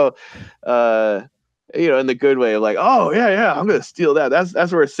 Right. So, in the good way of like, oh yeah, I'm going to steal that.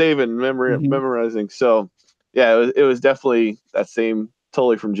 That's where it's saving, memorizing. So yeah, it was definitely that same,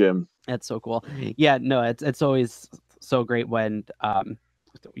 totally from Jim. That's so cool. Yeah, no, it's always so great when,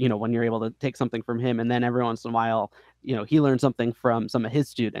 when you're able to take something from him, and then every once in a while, he learned something from some of his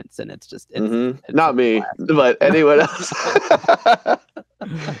students, and it's not me, but anyone else.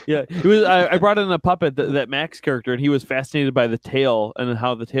 Yeah, it was. I brought in a puppet, that Max character, and he was fascinated by the tail and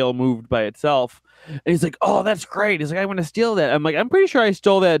how the tail moved by itself. And he's like, "Oh, that's great." He's like, "I want to steal that." I'm like, "I'm pretty sure I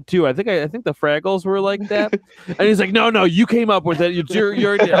stole that too. I think the Fraggles were like that." And he's like, "No, you came up with it.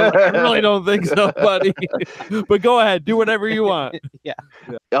 You're like, I really don't think so, buddy. But go ahead, do whatever you want." Yeah.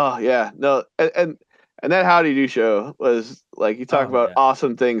 Oh yeah, no, and that Howdy Do show was like, you talk about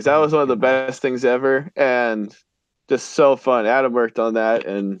awesome things. That was one of the best things ever, and just so fun. Adam worked on that,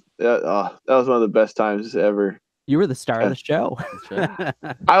 and that was one of the best times ever. You were the star of the show.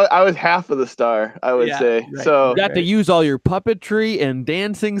 I was half of the star, I would say. Right, so you got to use all your puppetry and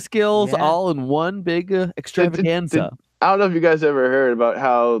dancing skills all in one big extravaganza. I don't know if you guys ever heard about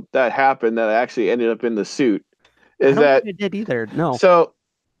how that happened, that I actually ended up in the suit. I don't think I did either. No.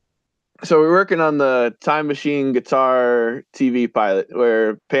 So we're working on the Time Machine Guitar TV pilot,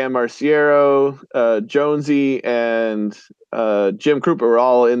 where Pam Marciero, Jonesy, and Jim Kroupa were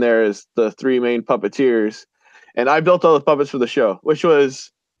all in there as the three main puppeteers. And I built all the puppets for the show, which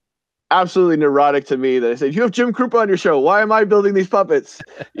was absolutely neurotic to me. That I said, you have Jim Kroupa on your show. Why am I building these puppets?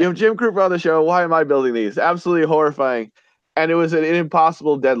 You have Jim Kroupa on the show. Why am I building these? Absolutely horrifying. And it was an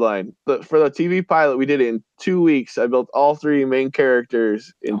impossible deadline. For the TV pilot, we did it in 2 weeks. I built all three main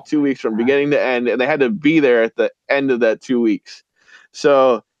characters in 2 weeks from beginning to end, and they had to be there at the end of that 2 weeks.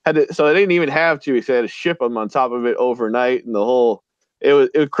 So I didn't even have 2 weeks. I had to ship them on top of it overnight, and it was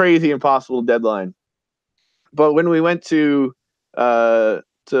crazy, impossible deadline. But when we went to where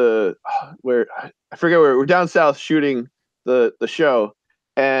I forget where, we're down south shooting the show,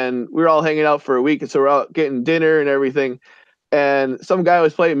 and we were all hanging out for a week, and so we're out getting dinner and everything. And some guy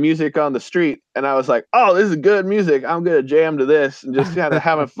was playing music on the street, and I was like, oh, this is good music. I'm going to jam to this, and just kind of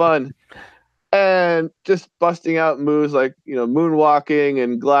having fun. And just busting out moves like, moonwalking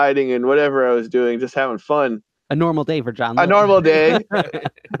and gliding and whatever I was doing, just having fun. A normal day for Jon Little. A normal day.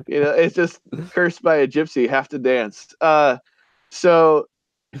 It's just cursed by a gypsy, have to dance. So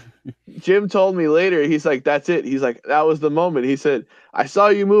Jim told me later, he's like, that's it. He's like, that was the moment. He said, I saw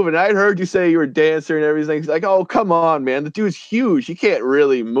you moving. I'd heard you say you were a dancer and everything. He's like, oh, come on, man. The dude's huge. He can't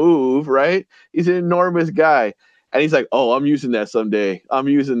really move, right? He's an enormous guy. And he's like, oh, I'm using that someday. I'm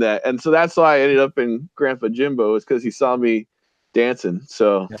using that. And so that's why I ended up in Grandpa Jimbo, is because he saw me dancing.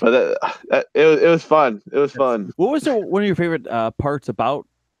 So but it was fun. It was fun. What was one of your favorite parts about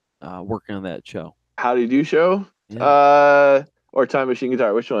working on that show? Howdy Do show? Yeah. Or Time Machine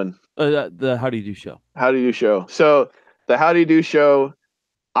Guitar? Which one? The Howdy Do show. Howdy Do show. So the Howdy Do show,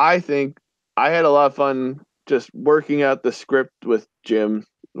 I think I had a lot of fun just working out the script with Jim.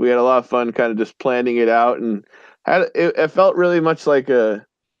 We had a lot of fun kind of just planning it out, and it felt really much like I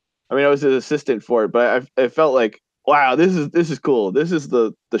was an assistant for it, but it felt like, wow, this is cool. This is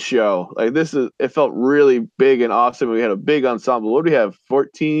the show. Like it felt really big and awesome. We had a big ensemble. What do we have?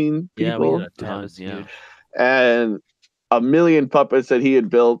 14 people? Yeah, we had a ton. Yeah. And 1 million puppets that he had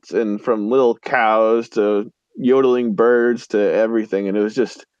built, and from little cows to yodeling birds to everything. And it was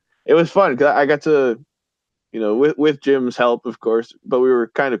fun because I got to, with Jim's help, of course, but we were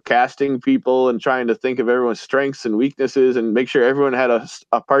kind of casting people and trying to think of everyone's strengths and weaknesses and make sure everyone had a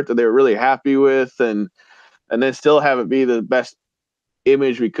part that they were really happy with, and then still have it be the best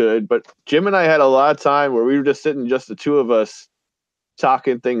image we could. But Jim and I had a lot of time where we were just sitting, just the two of us,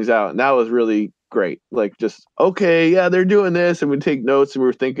 talking things out. And that was really great. Like, just, okay, yeah, they're doing this. And we take notes, and we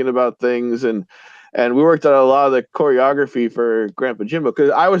were thinking about things. And we worked on a lot of the choreography for Grandpa Jimbo,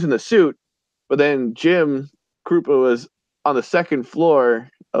 because I was in the suit, but then Jim Kroupa was on the second floor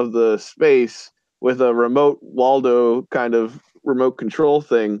of the space with a remote Waldo kind of remote control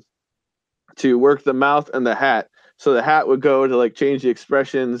thing to work the mouth and the hat. So the hat would go to like change the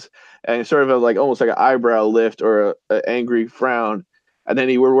expressions, and sort of like almost like an eyebrow lift or an angry frown. And then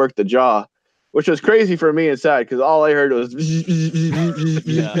he would work the jaw, which was crazy for me inside, because all I heard was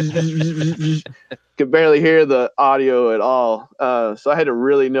could barely hear the audio at all. So I had to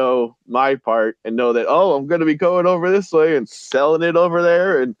really know my part and know that, oh, I'm going to be going over this way and selling it over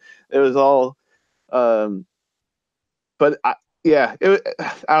there. And it was all, but I don't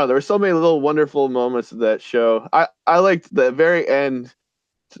know. There were so many little wonderful moments of that show. I liked the very end,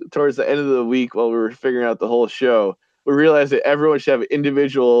 towards the end of the week, while we were figuring out the whole show, we realized that everyone should have an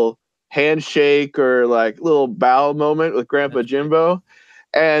individual handshake or like little bow moment with Grandpa Jimbo.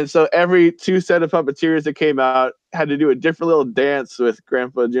 And so every 2 set of puppeteers that came out had to do a different little dance with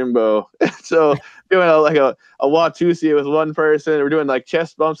Grandpa Jimbo. So doing a Watusi with one person. We're doing like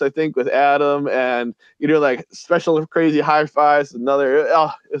chest bumps, I think, with Adam, and you're doing like special crazy high fives with another.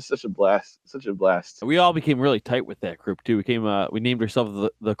 Oh, it was such a blast. Such a blast. We all became really tight with that group too. We named ourselves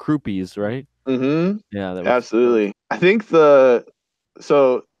the Kroupies, right? Mm-hmm. Yeah, absolutely. I think every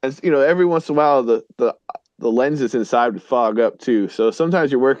once in a while the lenses inside would fog up too. So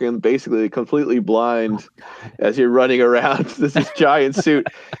sometimes you're working basically completely blind as you're running around this giant suit.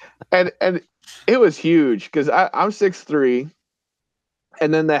 And it was huge because I'm 6'3",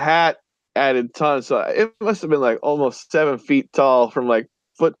 and then the hat added tons. So it must have been like almost 7 feet tall from like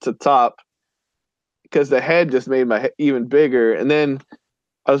foot to top, because the head just made my head even bigger. And then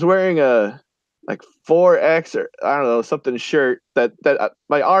I was wearing a like 4X or I don't know something shirt that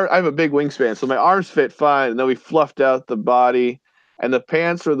my arm. I have a big wingspan, so my arms fit fine. And then we fluffed out the body, and the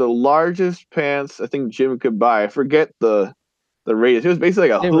pants were the largest pants I think Jim could buy. I forget the radius. It was basically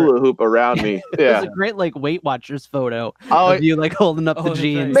like a hula hoop around me. Yeah, it was a great like Weight Watchers photo of you like holding up the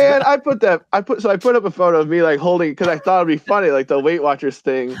jeans. Man, I put up a photo of me like holding because I thought it'd be funny, like the Weight Watchers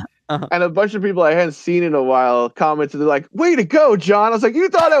thing. And a bunch of people I hadn't seen in a while commented, they're like, "Way to go, John!" I was like, "You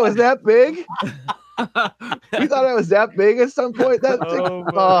thought I was that big? You thought I was that big at some point? That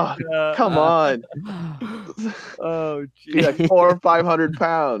come on! Oh, geez. Like 400 or 500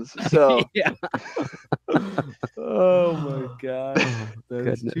 pounds. So yeah. Oh my god,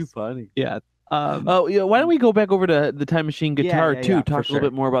 that's too funny. Yeah. Why don't we go back over to the Time Machine guitar too? Talk a little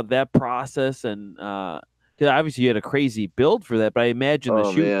bit more about that process and obviously you had a crazy build for that, but I imagine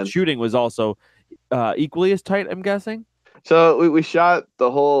the shooting was also equally as tight, I'm guessing. So we shot the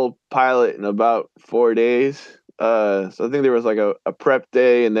whole pilot in about 4 days. So I think there was like a prep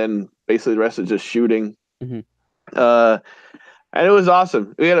day and then basically the rest of just shooting. And it was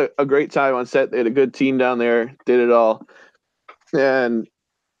awesome. We had a great time on set. They had a good team down there, did it all. And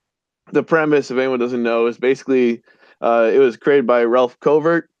the premise, if anyone doesn't know, is basically it was created by Ralph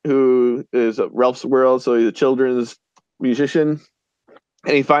Covert, who is Ralph's World. So he's a children's musician.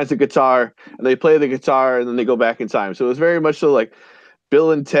 And he finds a guitar, and they play the guitar, and then they go back in time. So it was very much so like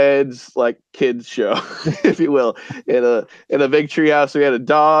Bill and Ted's like kids show, if you will. In a big treehouse, we had a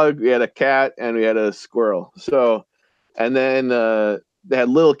dog, we had a cat, and we had a squirrel. So, and then they had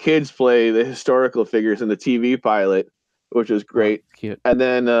little kids play the historical figures in the TV pilot, which was great. Cute. And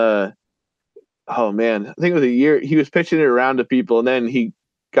then, oh man, I think it was a year. He was pitching it around to people, and then he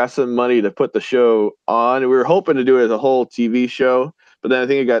got some money to put the show on. And we were hoping to do it as a whole TV show. But then I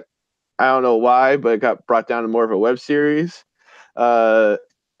think it got, I don't know why, but it got brought down to more of a web series. And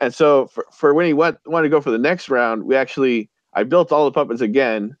so for when he wanted to go for the next round, I built all the puppets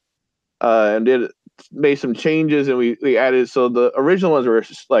again and made some changes, and we added, so the original ones were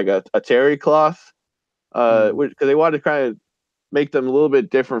just like a terry cloth, because they wanted to kind of make them a little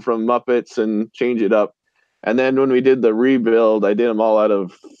bit different from Muppets and change it up. And then when we did the rebuild, I did them all out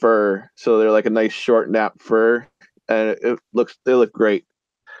of fur. So they're like a nice short nap fur. And they look great.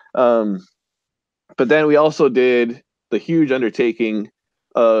 But then we also did the huge undertaking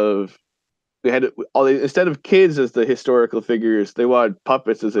of instead of kids as the historical figures, they wanted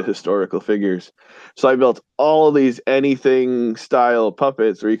puppets as the historical figures. So I built all of these anything style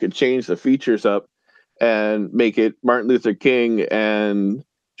puppets where you could change the features up and make it Martin Luther King and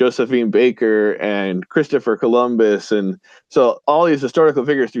Josephine Baker and Christopher Columbus, and so all these historical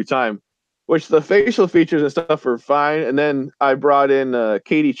figures through time. Which the facial features and stuff are fine. And then I brought in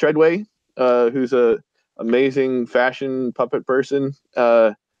Katie Treadway, who's a amazing fashion puppet person.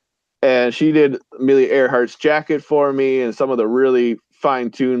 And she did Amelia Earhart's jacket for me and some of the really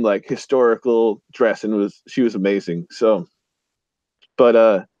fine-tuned like historical dress, and she was amazing. So, but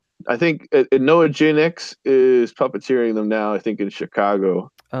I think Noah Jinix is puppeteering them now, I think in Chicago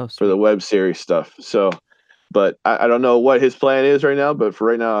for the web series stuff. So, but I don't know what his plan is right now, but for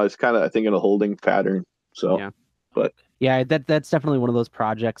right now, it's kind of, I think, in a holding pattern. So, that's definitely one of those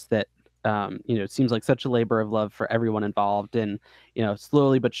projects that, it seems like such a labor of love for everyone involved, and,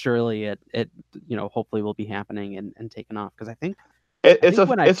 slowly but surely it hopefully will be happening and taking off. Cause I think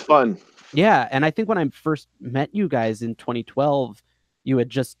it's fun. Yeah. And I think when I first met you guys in 2012, you had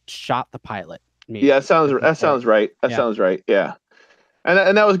just shot the pilot. Maybe. Yeah, that sounds right. Sounds right. Yeah.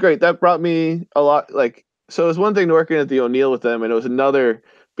 And that was great. That brought me a lot, so it was one thing working at the O'Neill with them, and it was another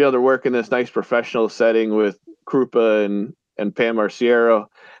be able to work in this nice professional setting with Kroupa and Pam Marciero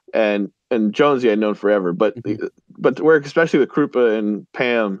and Jonesy I'd known forever, but to work especially with Kroupa and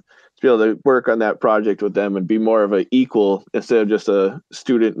Pam, to be able to work on that project with them and be more of an equal instead of just a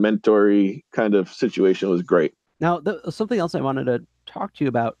student mentory kind of situation was great. Now, something else I wanted to talk to you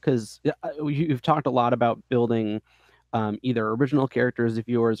about, because you've talked a lot about building either original characters of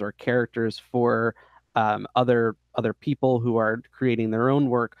yours or characters for other people who are creating their own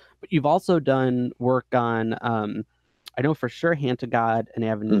work, but you've also done work on I know for sure Hand to God and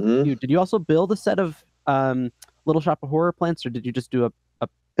Avenue Q. Did you also build a set of Little Shop of Horror plants, or did you just do a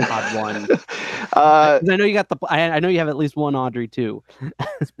pod one? I know you got I know you have at least one Audrey too.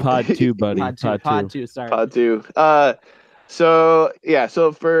 It's pod 2, buddy. Pod two. Sorry. Pod 2.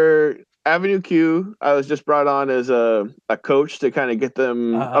 So for Avenue Q, I was just brought on as a coach to kind of get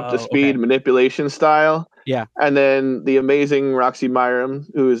them up to speed, manipulation style. Yeah. And then the amazing Roxy Myram,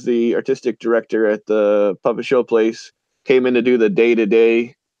 who is the artistic director at the Puppet Show Place, came in to do the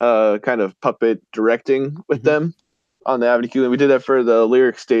day-to-day kind of puppet directing with them. on the Avenue Q, and we did that for the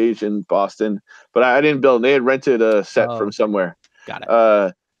Lyric stage in Boston. But I didn't build. They had rented a set from somewhere. Got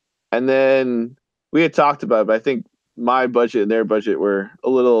it. And then we had talked about it, but I think my budget and their budget were a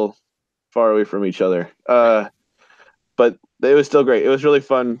little far away from each other. But it was still great. It was a really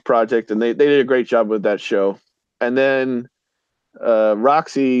fun project, and they did a great job with that show. And then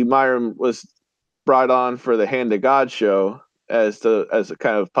Roxy Myram was brought on for the Hand of God show as a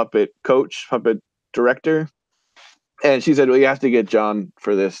kind of puppet coach, puppet director. And she said, well, you have to get Jon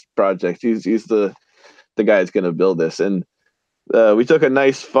for this project. He's the guy that's going to build this. And we took a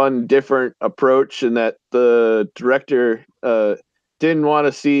nice, fun, different approach in that the director didn't want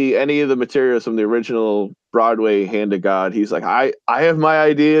to see any of the materials from the original Broadway Hand of God. He's like, I have my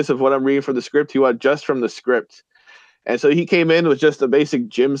ideas of what I'm reading from the script. He wanted just from the script. And so he came in with just a basic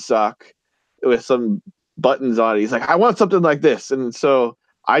gym sock with some buttons on it. He's like, I want something like this. And so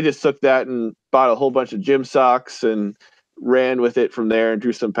I just took that and bought a whole bunch of gym socks and ran with it from there and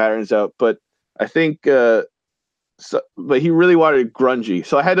drew some patterns out. But I think, but he really wanted it grungy.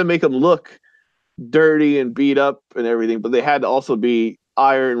 So I had to make him look dirty and beat up and everything, but they had to also be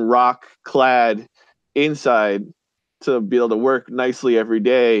iron rock clad inside to be able to work nicely every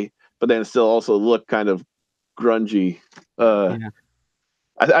day, but then still also look kind of grungy.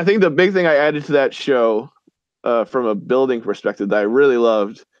 I think the big thing I added to that show from a building perspective that I really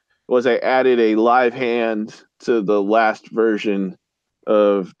loved was I added a live hand to the last version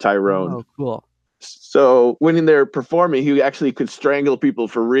of Tyrone. Oh, cool. So when they're performing, he actually could strangle people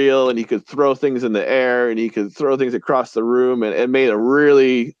for real, and he could throw things in the air, and he could throw things across the room, and it made a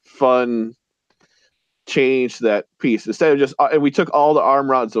really fun change to that piece. Instead of just, and we took all the arm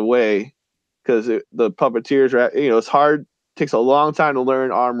rods away because the puppeteers are, it's hard, takes a long time to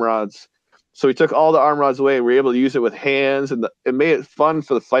learn arm rods. So we took all the arm rods away. We were able to use it with hands, and it made it fun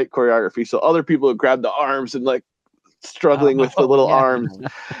for the fight choreography. So other people would grab the arms and like struggling with the little arms,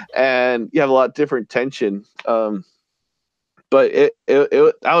 and you have a lot of different tension. But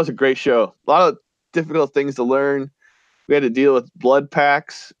that was a great show. A lot of difficult things to learn. We had to deal with blood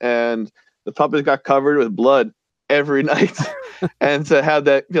packs, and the puppets got covered with blood every night. And to have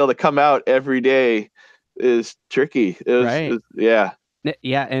that be able to come out every day is tricky.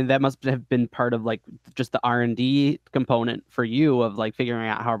 Yeah, and that must have been part of like just the R&D component for you of like figuring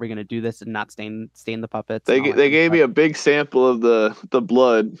out how are we going to do this and not stain the puppets. They gave me a big sample of the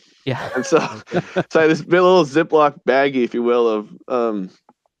blood. Yeah, and so I had this little Ziploc baggie, if you will, of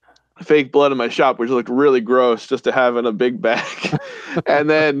fake blood in my shop, which looked really gross just to have in a big bag.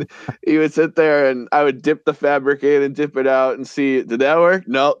 And then he would sit there and I would dip the fabric in and dip it out and see, did that work?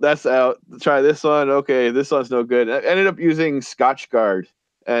 No, that's out. Try this one. Okay, this one's no good. I ended up using Scotch Guard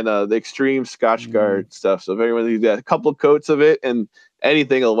and the extreme Scotch Guard stuff. So if anyone needs a couple of coats of it and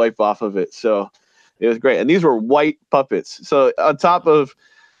anything will wipe off of it. So it was great. And these were white puppets. So on top of,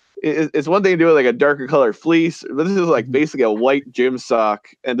 it's one thing to do with like a darker color fleece, but this is like basically a white gym sock,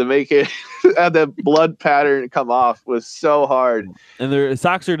 and to make it have that blood pattern come off was so hard. And their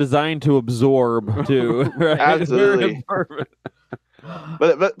socks are designed to absorb too. Right? Absolutely.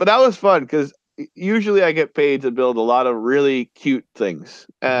 But that was fun because usually I get paid to build a lot of really cute things,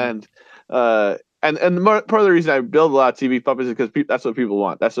 and part of the reason I build a lot of TV puppets is because that's what people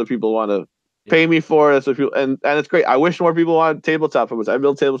want. That's what people want to pay me for. That's what people, and it's great. I wish more people wanted tabletop puppets. I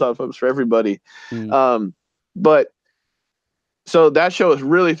build tabletop puppets for everybody. But so that show was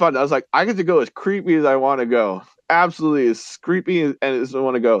really fun. I was like, I get to go as creepy as I want to go. Absolutely as creepy and as I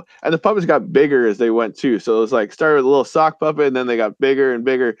want to go. And the puppets got bigger as they went too. So it was like started with a little sock puppet, and then they got bigger and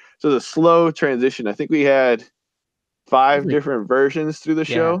bigger. So it was a slow transition. I think we had 5 different versions through the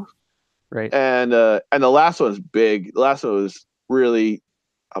show. Right. And the last one was big. The last one was really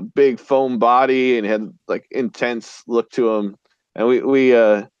a big foam body and had like intense look to them. And we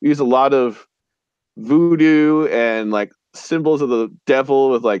use a lot of voodoo and like symbols of the devil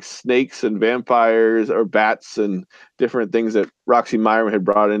with like snakes and vampires or bats and different things that Roxy Myram had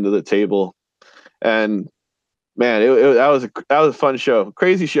brought into the table. And man, that was a fun show,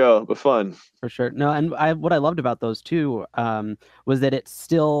 crazy show, but fun for sure. No, and what I loved about those too was that it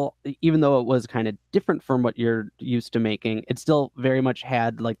still, even though it was kind of different from what you're used to making, it still very much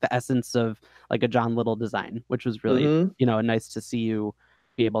had like the essence of like a Jon Little design, which was really nice to see you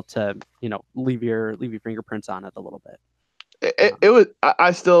be able to leave your fingerprints on it a little bit. It was.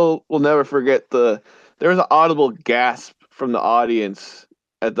 I still will never forget there was an audible gasp from the audience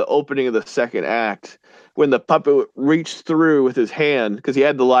at the opening of the second act when the puppet reached through with his hand, because he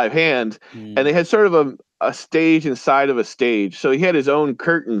had the live hand, and they had sort of a stage inside of a stage. So he had his own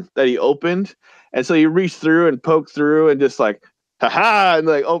curtain that he opened, and so he reached through and poked through and just like haha, and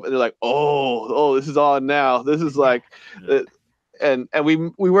like open, they're like, oh, this is on now. This is like, and we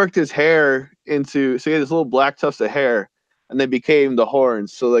worked his hair into, so he had this little black tufts of hair, and they became the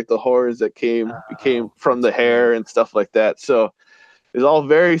horns. So like the horns that became from the hair and stuff like that. So it's all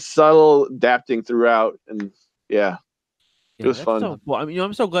very subtle adapting throughout, and yeah. It was fun. So, well, I mean,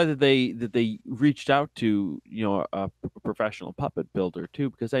 I'm so glad that they reached out to a professional puppet builder too,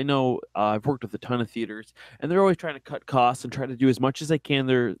 because I know I've worked with a ton of theaters, and they're always trying to cut costs and try to do as much as they can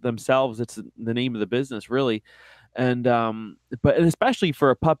themselves. It's the name of the business, really, and especially for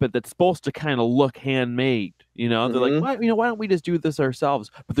a puppet that's supposed to kind of look handmade. They're like, why don't we just do this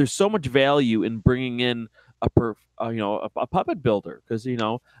ourselves? But there's so much value in bringing in a puppet builder, because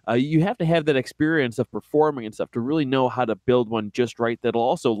you have to have that experience of performing and stuff to really know how to build one just right that'll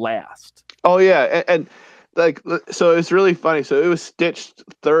also last. Oh yeah, and like, so it's really funny. So it was stitched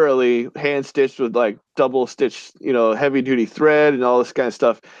thoroughly, hand stitched with like double stitched, heavy duty thread and all this kind of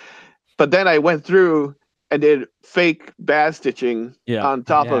stuff. But then I went through and did fake bad stitching on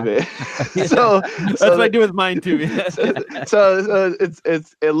top of it. so that's what I do with mine too. so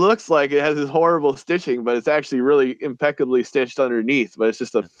it looks like it has this horrible stitching, but it's actually really impeccably stitched underneath. But it's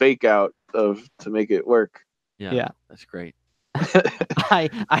just a fake out to make it work. Yeah, that's great.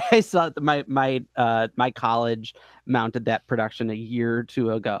 I saw my college mounted that production a year or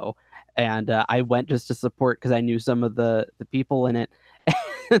two ago, and I went just to support because I knew some of the people in it.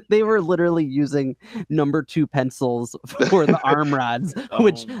 They were literally using number 2 pencils for the arm rods,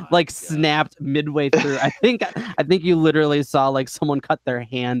 which snapped midway through. I think you literally saw like someone cut their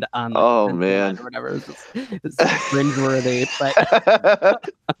hand on. Man, or whatever. It's cringeworthy,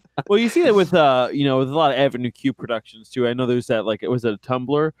 but. Well, you see that with with a lot of Avenue Q productions too. I know there's that, like, it was a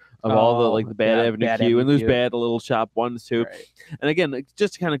Tumblr of all the bad Avenue Q, and there's bad Little Shop ones too. Right. And again,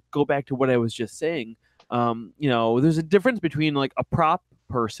 just to kind of go back to what I was just saying, there's a difference between like a prop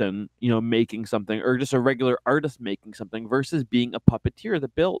person making something, or just a regular artist making something, versus being a puppeteer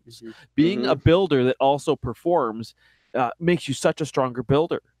that builds. Being a builder that also performs makes you such a stronger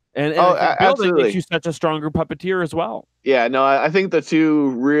builder. And building makes you such a stronger puppeteer as well. Yeah, no, I think the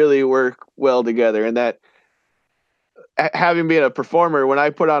two really work well together. And that, having been a performer, when I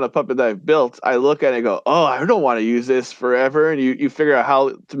put on a puppet that I've built, I look at it and go, oh, I don't want to use this forever. And you figure out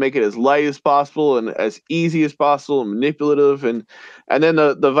how to make it as light as possible and as easy as possible and manipulative. And then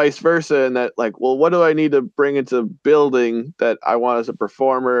the vice versa. And that, like, well, what do I need to bring into building that I want as a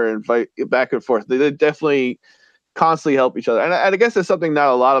performer, and fight back and forth. They definitely constantly help each other. And I guess that's something that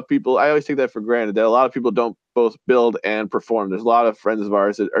a lot of people, I always take that for granted, that a lot of people don't both build and perform. There's a lot of friends of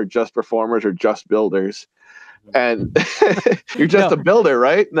ours that are just performers or just builders. And you're just a builder,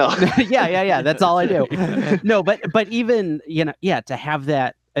 right? No. yeah. That's all I do. No, but even, to have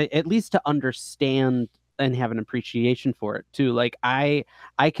that, at least to understand and have an appreciation for it too. Like I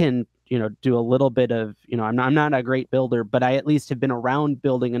can, do a little bit of, I'm not a great builder, but I at least have been around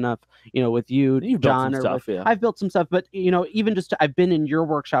building enough, with you, John, I've built some stuff, but even just I've been in your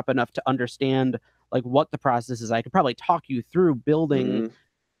workshop enough to understand like what the process is. I could probably talk you through building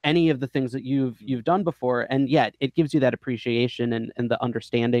any of the things that you've done before, and yet it gives you that appreciation and the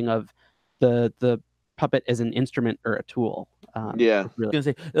understanding of the puppet as an instrument or a tool. Really. I was gonna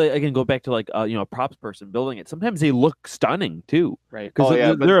say, again, go back to like a props person building it. Sometimes they look stunning too, right? Because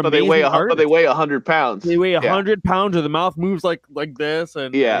but they weigh 100 pounds. They weigh 100 pounds, or the mouth moves like this,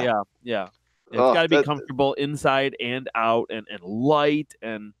 and yeah. It's got to be comfortable inside and out, and light,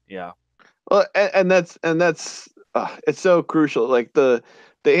 and Well, and that's it's so crucial. Like the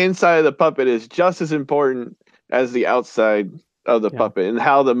inside of the puppet is just as important as the outside of the puppet, and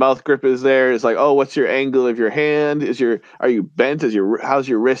how the mouth grip is there. Is like, oh, what's your angle of your hand? Are you bent? How's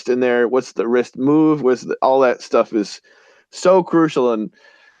your wrist in there? What's the wrist move? All that stuff is so crucial. And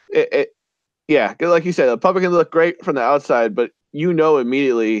like you said, a puppet can look great from the outside, but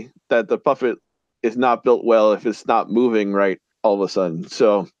immediately that the puppet is not built well if it's not moving right all of a sudden.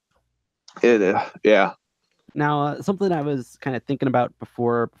 So Now, something I was kind of thinking about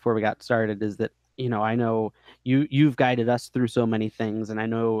before we got started is that, I know you've guided us through so many things, and I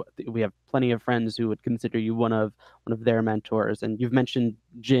know we have plenty of friends who would consider you one of their mentors. And you've mentioned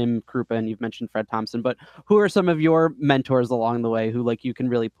Jim Kroupa and you've mentioned Fred Thompson, but who are some of your mentors along the way who like you can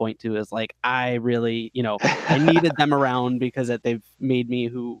really point to as like, I really, I needed them around because they've made me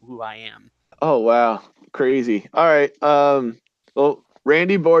who I am? Oh, wow. Crazy. All right. Well,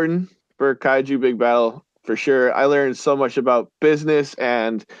 Randy Borden for Kaiju Big Battle, for sure. I learned so much about business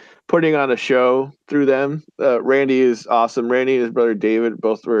and putting on a show through them. Randy is awesome. Randy and his brother David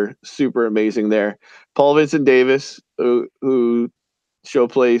both were super amazing there. Paul Vincent Davis, who show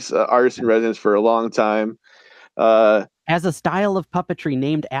plays artist in residence for a long time. Have has a style of puppetry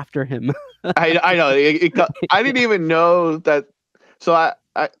named after him. I know. I didn't even know that. So I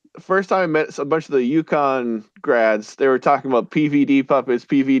first time I met a bunch of the UConn grads, they were talking about PVD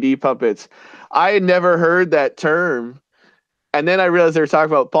puppets. I had never heard that term. And then I realized they were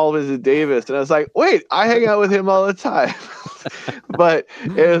talking about Paul Vincent Davis, and I was like, "Wait, I hang out with him all the time." But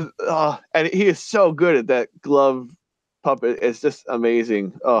it was, and he is so good at that glove puppet. It's just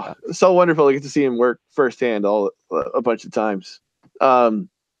amazing. Oh, so wonderful to get to see him work firsthand a bunch of times. And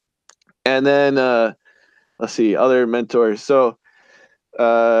then let's see, other mentors. So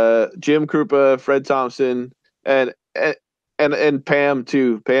Jim Kroupa, Fred Thompson, and Pam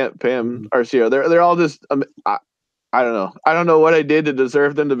too. Pam Arcio. They're all just. I don't know. I don't know what I did to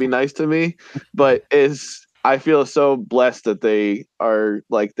deserve them to be nice to me, but I feel so blessed that they are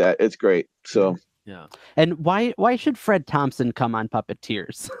like that. It's great. So yeah. And why should Fred Thompson come on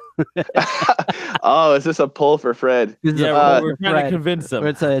Puppeteers? Oh, is this a pull for Fred? Yeah, we're trying to convince him.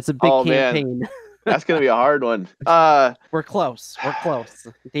 It's a big campaign. Man. That's gonna be a hard one. We're close.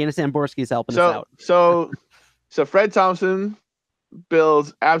 Dana Samborski's helping us out. So Fred Thompson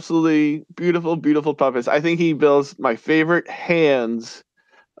builds absolutely beautiful puppets. I think he builds my favorite hands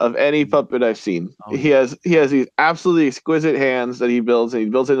of any puppet I've seen. He has these absolutely exquisite hands that he builds, and he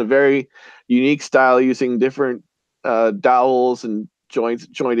builds in a very unique style using different dowels and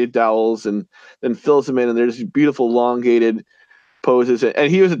jointed dowels, and then fills them in, and there's beautiful elongated poses. And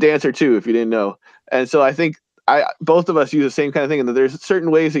he was a dancer too, if you didn't know. And so I think both of us use the same kind of thing, and that there's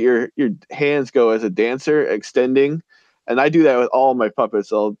certain ways that your hands go as a dancer, extending. And I do that with all my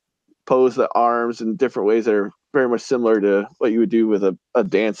puppets. I'll pose the arms in different ways that are very much similar to what you would do with a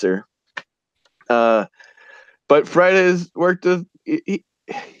dancer. But Fred has worked with, he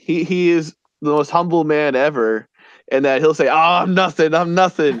is the most humble man ever, in that he'll say, "Oh, I'm nothing."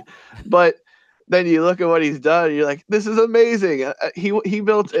 But then you look at what he's done, and you're like, this is amazing. He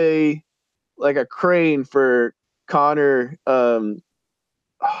built a crane for Connor. What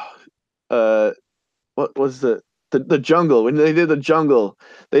was the jungle, when they did the jungle,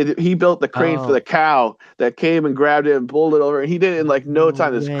 he built the crane for the cow that came and grabbed it and pulled it over, and he did it in like no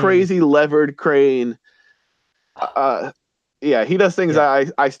time. This crazy levered crane. Yeah, he does things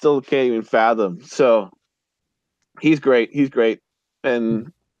I still can't even fathom. So he's great,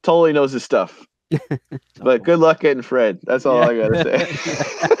 and totally knows his stuff. But good luck getting Fred. That's all I gotta say.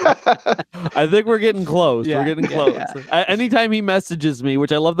 I think we're getting close. We're getting close. Anytime he messages me,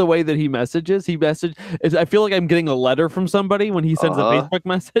 which I love the way that he messages, I feel like I'm getting a letter from somebody when he sends a Facebook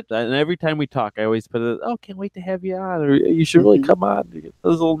message. And every time we talk, I always put it, "Oh, can't wait to have you on," or "You should really come on." To get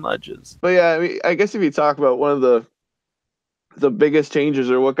those little nudges. But yeah, I mean, I guess if you talk about one of the biggest changes,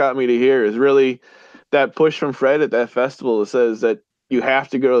 or what got me to here, is really that push from Fred at that festival that says that you have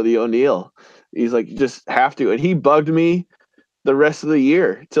to go to the O'Neill. He's like, you just have to. And he bugged me the rest of the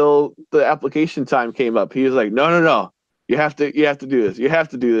year till the application time came up. He was like, no. You have to do this. You have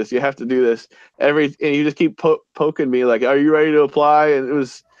to do this. You have to do this. And you just keep poking me like, are you ready to apply? And it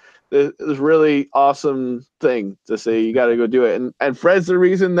was really awesome thing to say, you got to go do it. And Fred's the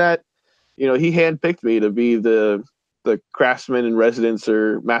reason that, he handpicked me to be the craftsman in residence,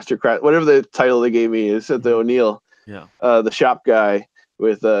 or master craft, whatever the title they gave me is at the O'Neill. Yeah. The shop guy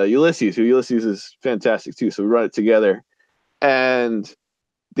with Ulysses, who Ulysses is fantastic too. So we run it together, and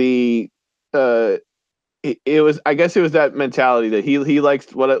it was that mentality that he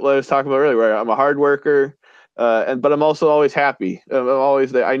likes what I was talking about earlier, where I'm a hard worker, but I'm also always happy. I'm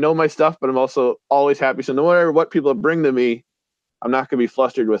always there. I know my stuff, but I'm also always happy. So no matter what people bring to me, I'm not going to be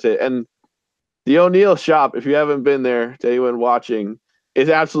flustered with it. And the O'Neill shop, if you haven't been there, to anyone watching, is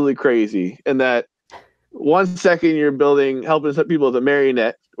absolutely crazy. In that 1 second you're helping some people with a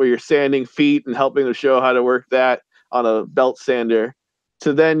marionette, where you're sanding feet and helping them show how to work that on a belt sander,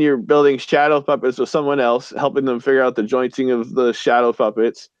 to then you're building shadow puppets with someone else, helping them figure out the jointing of the shadow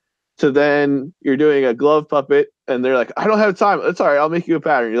puppets, to then you're doing a glove puppet, and they're like, I don't have time. It's all right, I'll make you a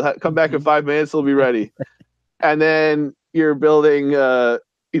pattern. You'll come back in 5 minutes, it'll be ready. And then you're building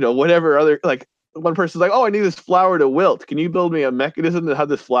whatever other, like, one person's like, oh, I need this flower to wilt. Can you build me a mechanism to have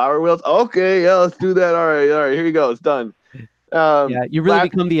this flower wilt? Okay, yeah, let's do that. All right, here you go. It's done. You really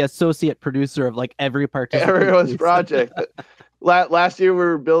become the associate producer of like every participant. Everyone's project. Last year we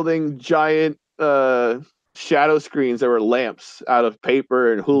were building giant shadow screens that were lamps out of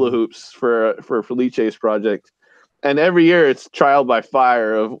paper and hula hoops for Felice's project. And every year it's trial by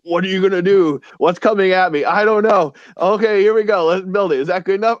fire of, what are you going to do? What's coming at me? I don't know. Okay, here we go. Let's build it. Is that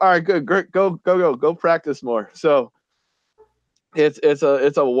good enough? All right, good. Great. Go practice more. So it's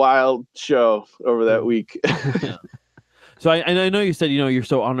a wild show over that week. Yeah. So I know you said, you're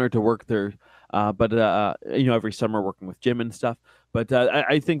so honored to work there. but every summer working with Jim and stuff. But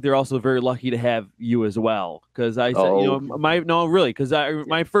I think they're also very lucky to have you as well, because I said, because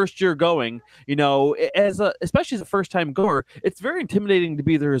my first year going, especially as a first time goer, it's very intimidating to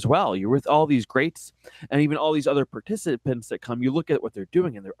be there as well. You're with all these greats and even all these other participants that come. You look at what they're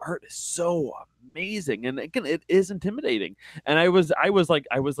doing, and their art is so amazing, and again, it is intimidating. And I was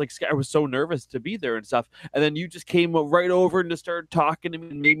so nervous to be there and stuff, and then you just came right over and just started talking to me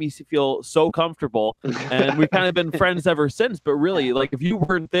and made me feel so comfortable, and we've kind of been friends ever since. But really, like, if you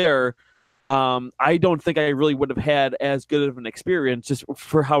weren't there, I don't think I really would have had as good of an experience, just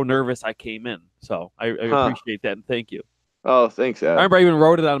for how nervous I came in. So I appreciate that, and thank you. Oh, thanks, Adam. I remember I even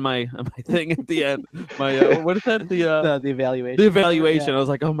wrote it on my thing at the end. My what is that? The evaluation. The evaluation. Yeah. I was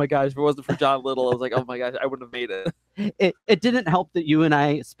like, oh my gosh, if it wasn't for Jon Little, I was like, oh my gosh, I wouldn't have made it. It didn't help that you and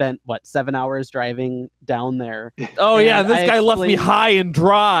I spent 7 hours driving down there. Oh yeah, this guy left me high and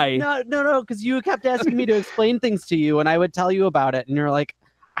dry. No, because you kept asking me to explain things to you, and I would tell you about it, and you're like,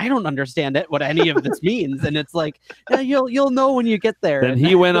 I don't understand what any of this means, and it's like, yeah, you'll know when you get there. Then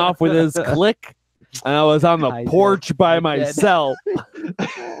he went off with his click. And I was on the porch by myself.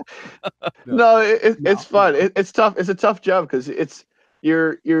 No, it's fun. It's tough. It's a tough job because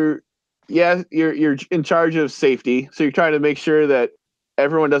you're in charge of safety. So you're trying to make sure that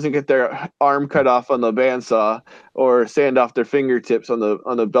everyone doesn't get their arm cut off on the bandsaw or sand off their fingertips on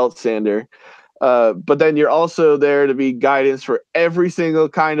the belt sander. But then you're also there to be guidance for every single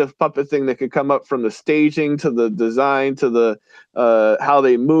kind of puppet thing that could come up, from the staging to the design to the how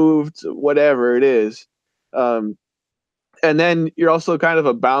they moved, whatever it is. And then you're also kind of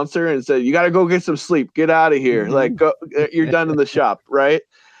a bouncer and say, you got to go get some sleep, get out of here. Like, go, you're done in the shop, right?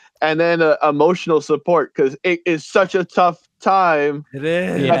 And then emotional support, because it is such a tough time. It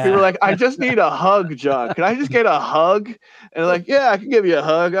is. Yeah. People are like, I just need a hug, Jon. Can I just get a hug? And like, yeah, I can give you a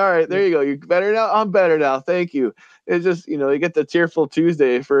hug. All right, there you go. You're better now? I'm better now. Thank you. It's just, you get the Tearful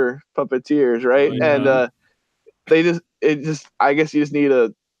Tuesday for puppeteers, right? Oh, yeah. And I guess you just need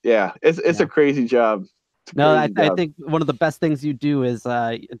it's a crazy job. No, I think one of the best things you do is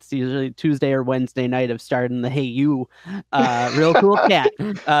it's usually Tuesday or Wednesday night of starting the Hey You Real Cool Cat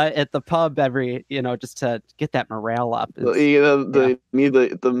at the pub every, just to get that morale up. They need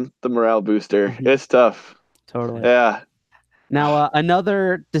the morale booster. It's tough. Totally. Yeah. Now,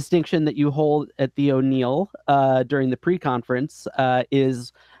 another distinction that you hold at the O'Neill during the pre-conference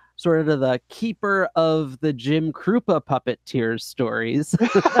is sort of the keeper of the Jim Kroupa puppeteer stories.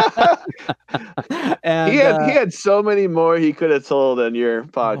 And, he had so many more he could have told on your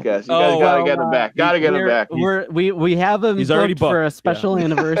podcast. You guys gotta get him back. Gotta get him back. We have him. He's already booked for a special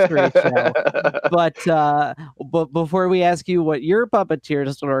anniversary show. But before we ask you what your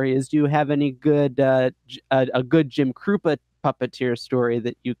puppeteer story is, do you have any good a good Jim Kroupa puppeteer story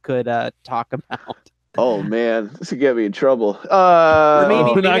that you could talk about? Oh man, this could get me in trouble. Maybe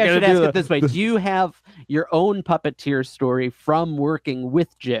I should ask it this way: do you have your own puppeteer story from working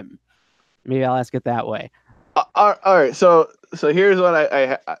with Jim? Maybe I'll ask it that way. All right, so here's what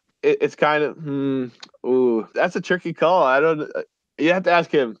it's kind of that's a tricky call. I don't. You have to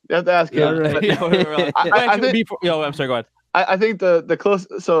ask him. Yeah, right. I think. I'm sorry. Go ahead. I think the close.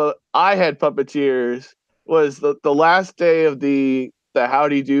 So I had puppeteers was the last day of the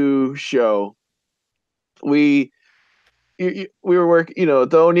Howdy Do show. We were working, the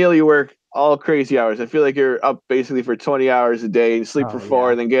O'Neill, you work all crazy hours. I feel like you're up basically for 20 hours a day and sleep for 4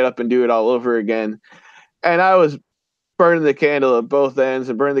 and then get up and do it all over again. And I was burning the candle at both ends.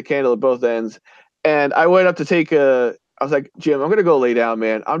 And I went up to I was like, Jim, I'm going to go lay down,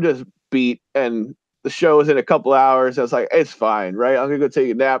 man. I'm just beat. And the show is in a couple hours. I was like, it's fine, right? I'm going to go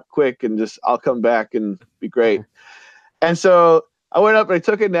take a nap quick and I'll come back and be great. And so I went up and I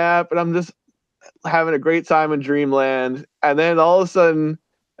took a nap and I'm just having a great time in dreamland, and then all of a sudden,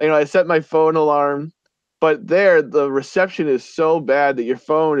 I set my phone alarm, but the reception is so bad that your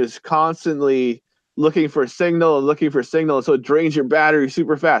phone is constantly looking for signal, and so it drains your battery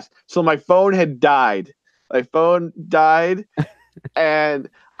super fast. So my phone had died. And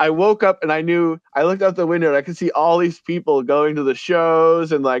I woke up and I looked out the window and I could see all these people going to the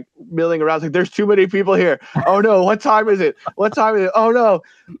shows and like milling around. Like, there's too many people here. Oh no, what time is it? Oh no.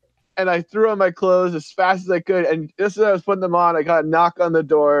 And I threw on my clothes as fast as I could. And just as I was putting them on, I got a knock on the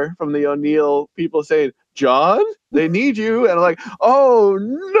door from the O'Neill people saying, Jon, they need you. And I'm like, oh,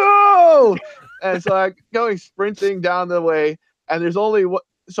 no. And so I'm going sprinting down the way. And there's only one.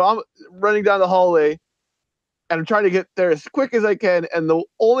 So I'm running down the hallway. And I'm trying to get there as quick as I can. And the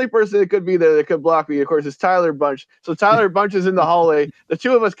only person that could be there that could block me, of course, is Tyler Bunch. So Tyler Bunch is in the hallway. The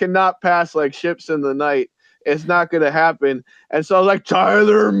two of us cannot pass like ships in the night. it's not going to happen. And so I was like,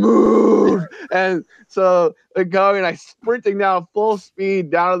 Tyler, move. And so I go and I sprinting down full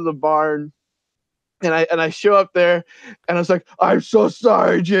speed down to the barn. And I show up there and I was like, I'm so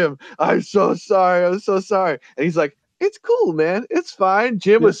sorry, Jim. I'm so sorry. I'm so sorry. And he's like, it's cool, man. It's fine.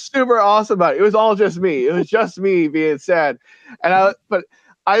 Jim was super awesome about it. It was all just me. It was just me being sad. But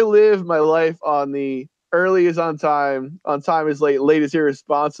I live my life on the early is on time is late is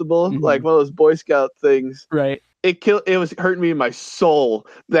irresponsible. Mm-hmm. Like one of those Boy Scout things. Right. It was hurting me in my soul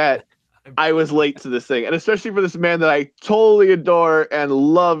that I was late to this thing. And especially for this man that I totally adore and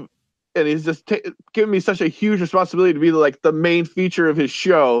love. And he's just giving me such a huge responsibility to be like the main feature of his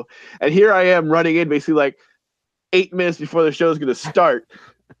show. And here I am running in basically like 8 minutes before the show is going to start.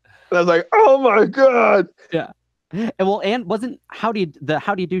 And I was like, oh my God. Yeah. And wasn't Howdy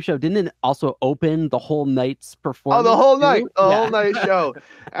Do show, didn't it also open the whole night's performance? Oh, the whole night. Whole night show.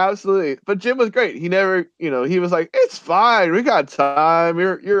 Absolutely. But Jim was great. He never, he was like, it's fine. We got time.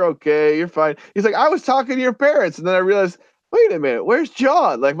 You're okay. You're fine. He's like, I was talking to your parents. And then I realized, wait a minute, where's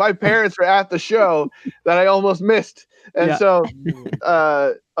Jon? Like my parents were at the show that I almost missed. And so,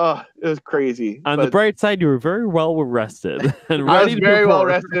 it was crazy. On the bright side, you were very well rested and ready I was very well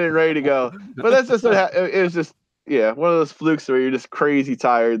rested and ready to go. But that's just it was just, one of those flukes where you're just crazy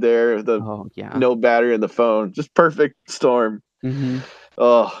tired there. No battery in the phone, just perfect storm. Mm-hmm.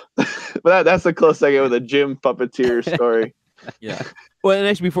 Oh, but that's the closest I get with a Jim puppeteer story. Yeah. Well, and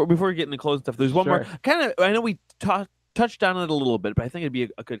actually, before we get into closing stuff, there's one more kind of. I know we touched on it a little bit, but I think it'd be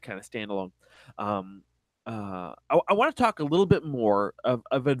a good kind of standalone. I want to talk a little bit more of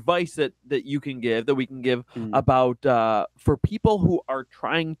advice that we can give about for people who are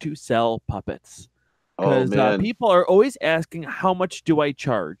trying to sell puppets. Because people are always asking, how much do I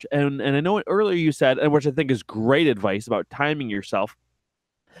charge? And I know earlier you said, and which I think is great advice about timing yourself,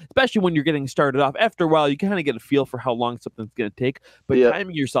 especially when you're getting started off. After a while, you kind of get a feel for how long something's going to take. But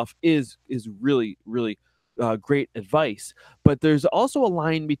timing yourself is really, really great advice. But there's also a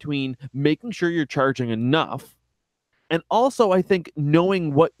line between making sure you're charging enough and also, I think,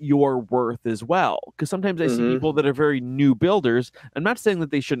 knowing what you're worth as well. Because sometimes I see people that are very new builders. I'm not saying that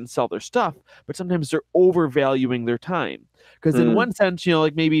they shouldn't sell their stuff, but sometimes they're overvaluing their time. Because in one sense,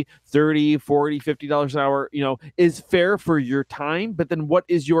 like maybe $30, $40, $50 an hour, is fair for your time. But then what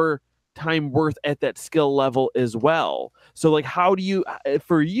is your time worth at that skill level as well? So like, how do you,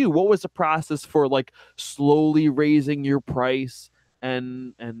 for you, what was the process for like slowly raising your price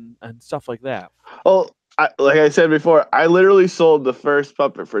and stuff like that? Well, like I said before, I literally sold the first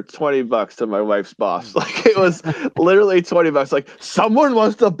puppet for $20 to my wife's boss. Like it was literally $20. Like, someone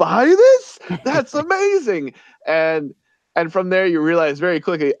wants to buy this? That's amazing. And from there you realize very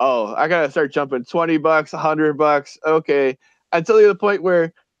quickly, oh, I gotta start jumping $20, $100. Okay. Until the point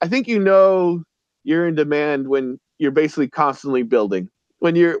where I think you're in demand when you're basically constantly building.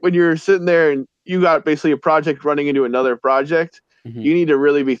 When you're sitting there and you got basically a project running into another project, you need to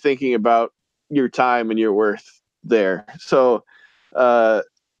really be thinking about your time and your worth there. So, but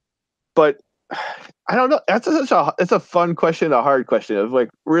I don't know. It's a fun question, a hard question of like,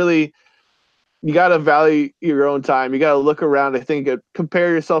 really, you got to value your own time. You got to look around. I think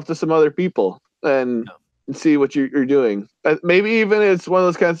compare yourself to some other people and see what you're doing. Maybe even it's one of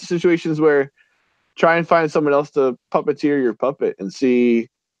those kinds of situations where try and find someone else to puppeteer your puppet and see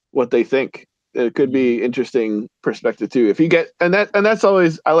what they think. It could be interesting perspective too. If you get, and that's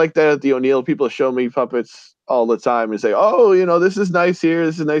always, I like that at the O'Neill, people show me puppets all the time and say, oh, this is nice here,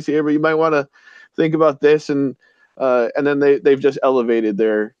 this is nice here, but you might want to think about this. And then they've just elevated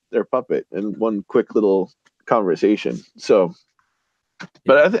their puppet in one quick little conversation. So,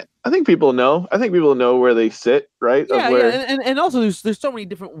 but I think people know. I think people know where they sit, right? And also there's so many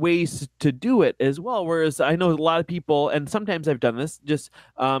different ways to do it as well. Whereas I know a lot of people, and sometimes I've done this, just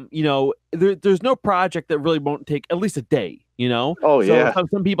there's no project that really won't take at least a day. So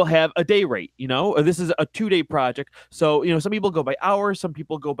some people have a day rate, or this is a 2-day project. So, some people go by hours, some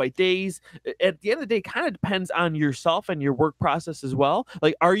people go by days. At the end of the day, it kind of depends on yourself and your work process as well.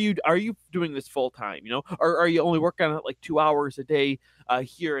 Like, are you doing this full time, or are you only working on it like 2 hours a day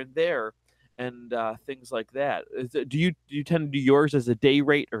here and there and things like that? Do you tend to do yours as a day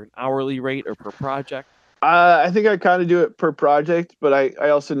rate or an hourly rate or per project? I think I kind of do it per project, but I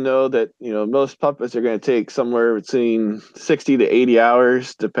also know that, most puppets are going to take somewhere between 60 to 80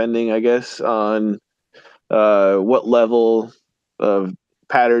 hours, depending, I guess, on what level of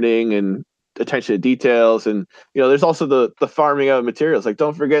patterning and attention to details. And, there's also the farming of materials. Like,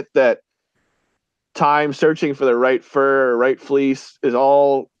 don't forget that time searching for the right fur or right fleece is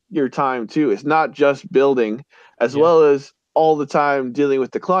all your time too. It's not just building, as well as all the time dealing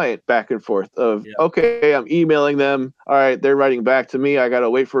with the client back and forth of, okay, I'm emailing them. All right, they're writing back to me. I got to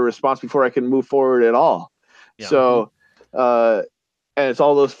wait for a response before I can move forward at all. Yeah. So, and it's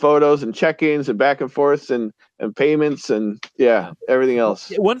all those photos and check-ins and back and forths and payments and everything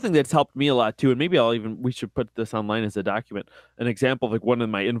else. One thing that's helped me a lot too, and maybe we should put this online as a document, an example of like one of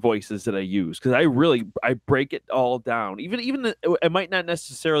my invoices that I use, because I break it all down. Even it might not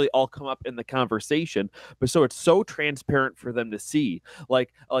necessarily all come up in the conversation, but so it's so transparent for them to see,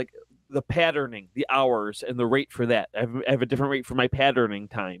 like the patterning, the hours, and the rate for that. I have a different rate for my patterning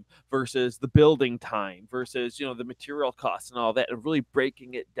time versus the building time versus, the material costs and all that. And really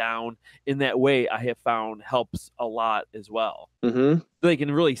breaking it down in that way, I have found helps a lot as well. Mm-hmm. They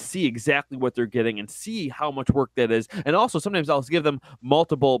can really see exactly what they're getting and see how much work that is. And also sometimes I'll give them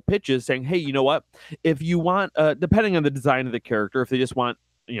multiple pitches saying, hey, you know what? If you want, depending on the design of the character, if they just want,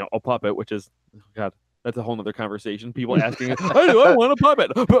 a puppet, which is, God, that's a whole nother conversation. People asking, I want a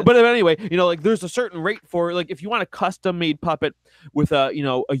puppet. But anyway, there's a certain rate for, like, if you want a custom made puppet with a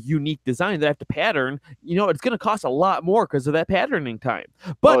unique design that I have to pattern, it's going to cost a lot more because of that patterning time.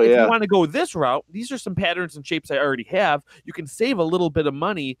 But if you want to go this route, these are some patterns and shapes I already have. You can save a little bit of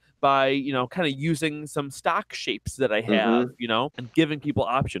money by, kind of using some stock shapes that I have, and giving people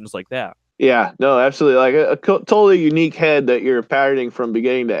options like that. Yeah, no, absolutely. Like a totally unique head that you're patterning from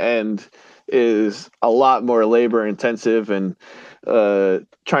beginning to end is a lot more labor intensive and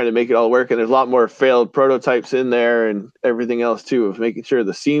trying to make it all work. And there's a lot more failed prototypes in there and everything else too, of making sure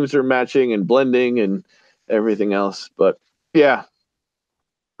the seams are matching and blending and everything else. But yeah,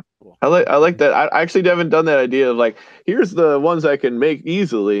 I like that. I actually haven't done that idea of like, here's the ones I can make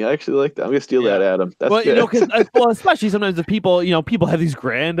easily. I actually like that. I'm gonna steal that, Adam. That's good. Well, especially sometimes if people have these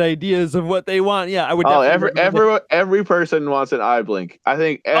grand ideas of what they want. Yeah, I would. Oh, every person wants an eye blink. I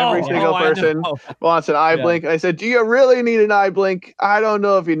think every single person wants an eye blink. And I said, do you really need an eye blink? I don't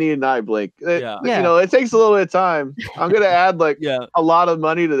know if you need an eye blink. It takes a little bit of time. I'm gonna add a lot of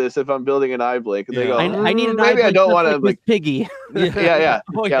money to this if I'm building an eye blink. And they go, I need an eye blink. Maybe I don't want to like Piggy. Like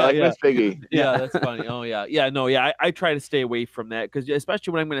Miss Piggy. Yeah, that's funny. Oh yeah, I try to stay away from that because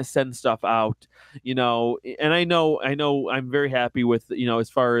especially when I'm going to send stuff out, and I know I'm very happy with as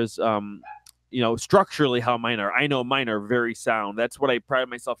far as structurally how mine are. I know mine are very sound. That's what I pride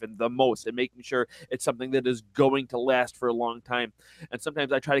myself in the most, and making sure it's something that is going to last for a long time. And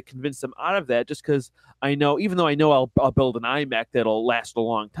sometimes I try to convince them out of that just because I know, even though I know I'll build an iMac that'll last a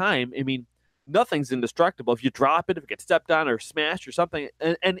long time. I mean, nothing's indestructible. If you drop it, if it gets stepped on or smashed or something,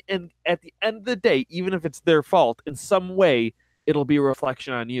 and at the end of the day, even if it's their fault, in some way, it'll be a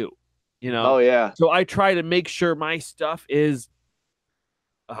reflection on you. Oh yeah. So I try to make sure my stuff is,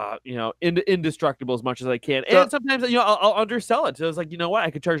 indestructible as much as I can. And sometimes, I'll undersell it. So it's like, what?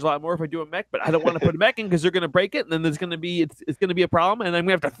 I could charge a lot more if I do a mech, but I don't want to put a mech in because they're going to break it, and then there's going to be it's going to be a problem, and I'm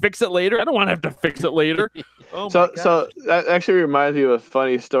going to have to fix it later. I don't want to have to fix it later. So that actually reminds me of a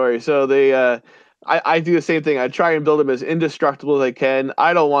funny story. So I do the same thing. I try and build them as indestructible as I can.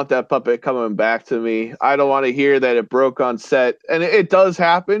 I don't want that puppet coming back to me. I don't want to hear that it broke on set, and it does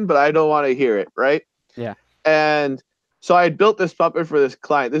happen, but I don't want to hear it. Right? Yeah. And so I had built this puppet for this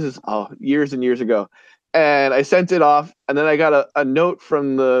client. This is years and years ago. And I sent it off, and then I got a note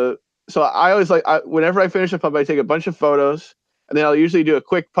from so I always whenever I finish a puppet, I take a bunch of photos, and then I'll usually do a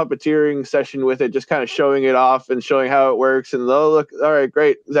quick puppeteering session with it, just kind of showing it off and showing how it works. And they'll look, all right,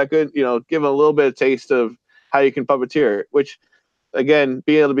 great. Is that good? Give them a little bit of taste of how you can puppeteer, which again,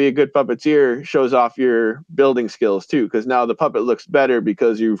 being able to be a good puppeteer shows off your building skills too, because now the puppet looks better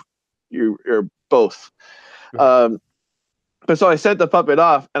because you're both. But so I sent the puppet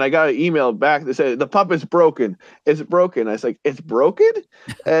off, and I got an email back that said, the puppet's broken. It's broken. I was like, it's broken?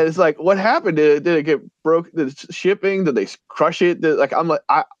 And it's like, what happened? Did it get broke? Did it shipping? Did they crush it? I'm like,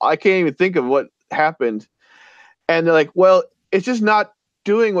 I can't even think of what happened. And they're like, well, it's just not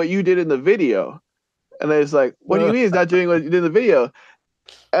doing what you did in the video. And I was like, what do you mean it's not doing what you did in the video?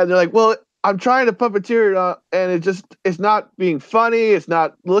 And they're like, well, I'm trying to puppeteer it, and it's not being funny. It's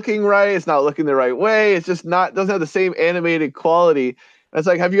not looking right. It's not looking the right way. It's just doesn't have the same animated quality. And it's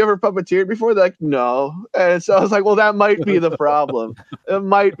like, have you ever puppeteered before? They're like, no. And so I was like, well, that might be the problem. It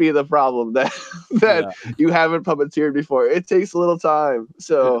might be the problem that you haven't puppeteered before. It takes a little time.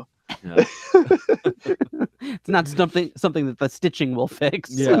 So Yeah. It's not something that the stitching will fix.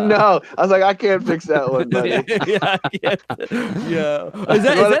 Yeah. No, I was like, I can't fix that one, buddy. Yeah. Is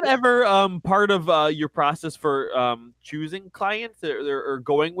that ever part of your process for choosing clients or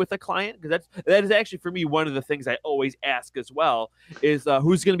going with a client? Because that is actually for me one of the things I always ask as well is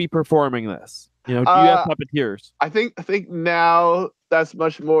who's going to be performing this. Do you have puppeteers? I think now that's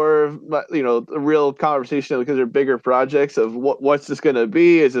much more, the real conversation because they're bigger projects of what's this going to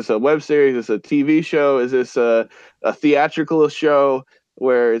be? Is this a web series? Is this a TV show? Is this a theatrical show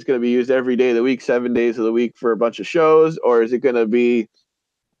where it's going to be used every day of the week, 7 days of the week for a bunch of shows? Or is it going to be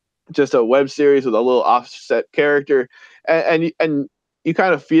just a web series with a little offset character? And you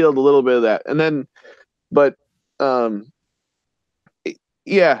kind of feel a little bit of that. And then, but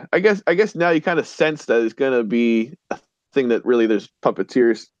yeah, I guess now you kind of sense that it's going to be a thing that really there's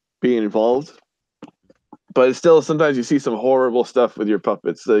puppeteers being involved. But it's still, sometimes you see some horrible stuff with your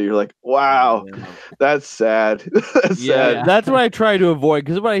puppets. So you're like, wow, that's sad. That's sad. That's what I try to avoid.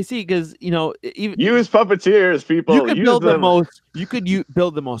 Because what I see, because, even use puppeteers, people. You could build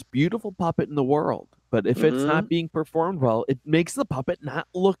build the most beautiful puppet in the world. But if it's not being performed well, it makes the puppet not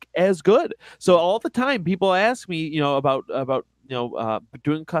look as good. So all the time people ask me, about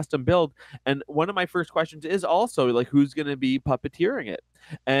doing custom build, and one of my first questions is also like, who's going to be puppeteering it?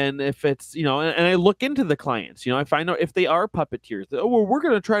 And if it's, and I look into the clients, I find out if they are puppeteers. Oh, well, we're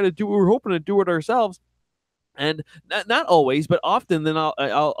going to try to we're hoping to do it ourselves. And not always, but often then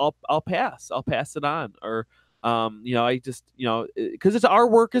I'll pass it on, or I just, because it's our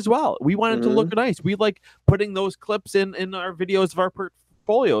work as well. We want it to look nice. We like putting those clips in our videos of our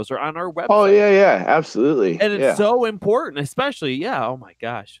portfolios or on our website. Oh yeah, absolutely. And it's so important, especially, oh my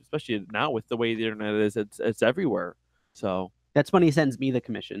gosh, especially now with the way the internet is, it's everywhere. So that's when he sends me the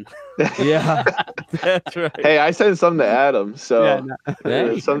commission. Yeah, that's right. Hey, I send some to Adam. So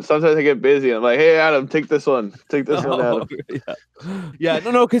sometimes I get busy. And I'm like, hey, Adam, take this one. Take this one, Adam.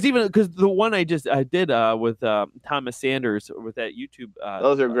 No, because the one I did with Thomas Sanders with that YouTube.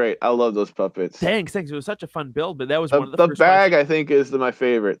 Those are great. I love those puppets. Thanks. It was such a fun build, but that was one of the first bag. ones. I think is my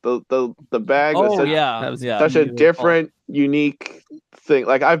favorite. The bag. Was such a different, unique thing.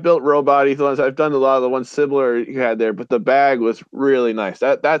 Like I've built roboty ones. I've done a lot of the ones similar you had there, but the bag was really nice.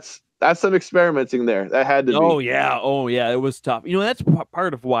 That's some experimenting there. That had to be. Oh yeah, it was tough. That's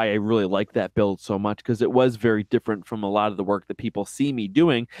part of why I really like that build so much, because it was very different from a lot of the work that people see me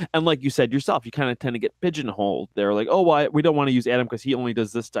doing. And like you said yourself, you kind of tend to get pigeonholed. They're like, oh, well, we don't want to use Adam because he only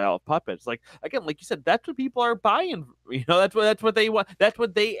does this style of puppets. Like, again, like you said, that's what people are buying. That's what they want. That's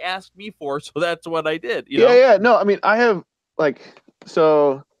what they asked me for. So that's what I did. Yeah. No, I mean, I have I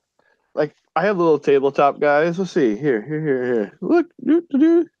have little tabletop guys. Let's see. Here. Look,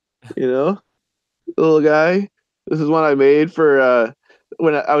 little guy. This is one I made for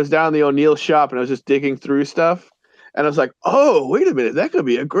when I was down in the O'Neill shop and I was just digging through stuff. And I was like, oh, wait a minute. That could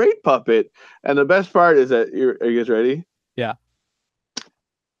be a great puppet. And the best part is that, are you guys ready? Yeah.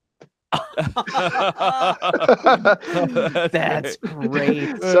 That's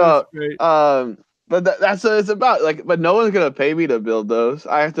great. So, but that's what it's about. Like, but no one's gonna pay me to build those.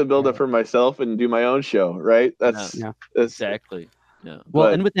 I have to build it for myself and do my own show, right? That's exactly. Yeah. Well,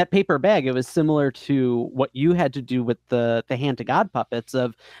 and with that paper bag, it was similar to what you had to do with the Hand to God puppets.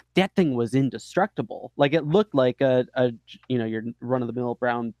 Of that thing was indestructible. Like it looked like a your run of the mill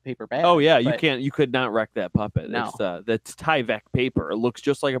brown paper bag. Oh yeah, you could not wreck that puppet. No. That's Tyvek paper. It looks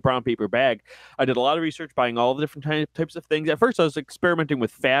just like a brown paper bag. I did a lot of research buying all the different types of things. At first, I was experimenting with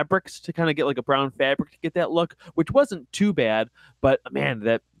fabrics to kind of get like a brown fabric to get that look, which wasn't too bad. But man,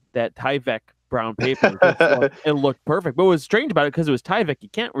 that Tyvek brown paper, it looked perfect. But what was strange about it, because it was Tyvek, you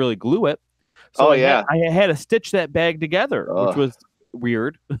can't really glue it. So I had to stitch that bag together, which was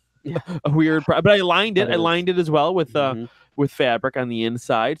weird. But I lined it as well with fabric on the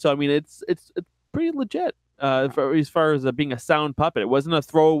inside. So I mean, it's pretty legit as far as being a sound puppet. It wasn't a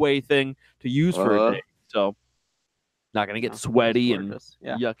throwaway thing to use for a day. So not gonna get sweaty and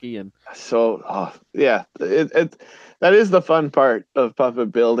yucky. And so that is the fun part of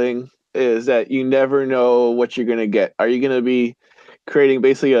puppet building, is that you never know what you're gonna get. Are you gonna be creating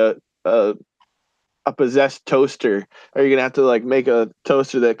basically a possessed toaster? Are you gonna have to like make a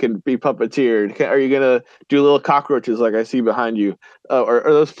toaster that can be puppeteered? Are you gonna do little cockroaches like I see behind you? Are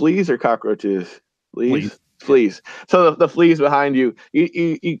those fleas or cockroaches? Fleas. So the fleas behind you,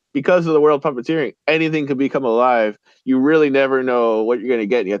 because of the world puppeteering, anything can become alive. You really never know what you're gonna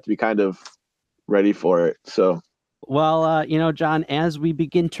get. You have to be kind of ready for it. So. Well, John, as we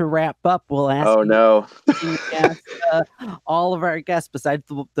begin to wrap up, we'll ask all of our guests, besides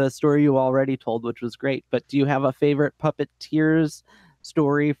the story you already told, which was great, but do you have a favorite puppeteers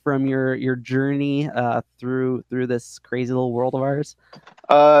story from your journey through this crazy little world of ours?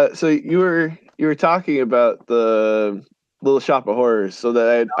 So you were talking about the Little Shop of Horrors, so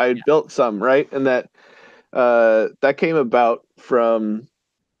that I built some, right? And that came about from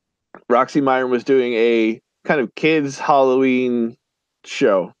Roxy Myron was doing a kind of kids Halloween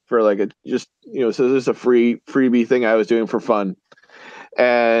show for like so this is a freebie thing I was doing for fun.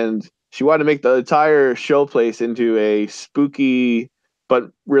 And she wanted to make the entire show place into a spooky,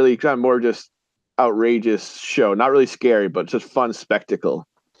 but really kind of more just outrageous show. Not really scary, but just fun spectacle.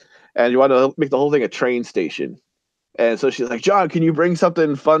 And you want to make the whole thing a train station. And so she's like, John, can you bring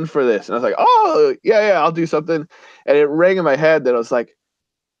something fun for this? And I was like, oh, yeah, I'll do something. And it rang in my head that I was like,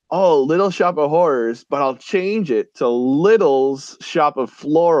 oh, Little Shop of Horrors, but I'll change it to Little's Shop of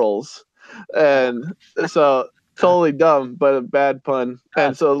Florals. And so totally dumb, but a bad pun.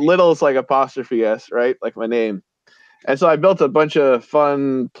 And so Little's like apostrophe S, right? Like my name. And so I built a bunch of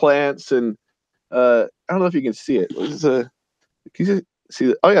fun plants, and I don't know if you can see it. Can you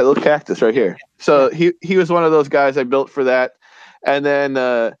see? Oh yeah, little cactus right here. So he was one of those guys I built for that. And then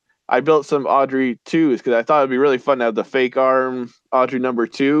I built some Audrey 2s because I thought it'd be really fun to have the fake arm Audrey number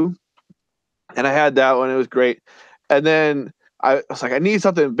 2. And I had that one. It was great. And then I was like, I need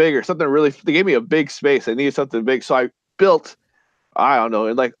something bigger, something really. They gave me a big space. I needed something big. So I built, I don't know,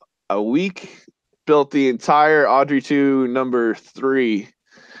 in like a week, built the entire Audrey 2 number 3.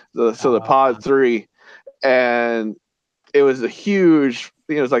 The pod 3. And it was a huge,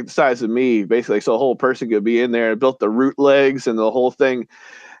 it was like the size of me, basically. So a whole person could be in there. I built the root legs and the whole thing.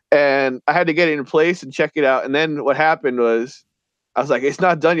 And I had to get it in place and check it out. And then what happened was, I was like, it's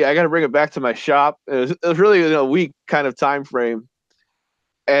not done yet. I got to bring it back to my shop. It was really in a week kind of time frame.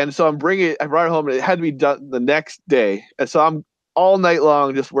 And so I brought it home, and it had to be done the next day. And so I'm all night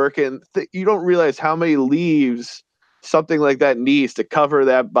long just working. You don't realize how many leaves something like that needs to cover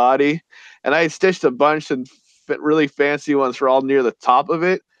that body. And I stitched a bunch and really fancy ones for all near the top of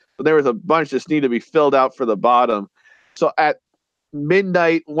it. But there was a bunch that need to be filled out for the bottom. So at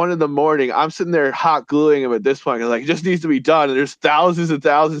midnight, 1 a.m, I'm sitting there hot gluing them at this point. Like, it just needs to be done. And there's thousands and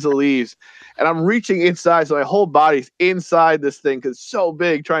thousands of leaves. And I'm reaching inside, so my whole body's inside this thing because it's so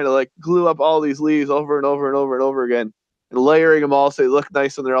big, trying to like glue up all these leaves over and over and over and over again, and layering them all so they look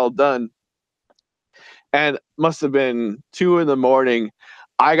nice when they're all done. And must have been 2 a.m.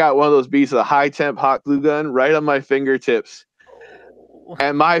 I got one of those beads of a high temp hot glue gun right on my fingertips.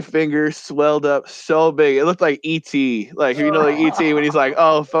 And my fingers swelled up so big. It looked like E.T. Like, you know, like E.T. when he's like,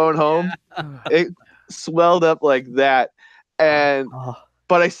 oh, phone home. It swelled up like that.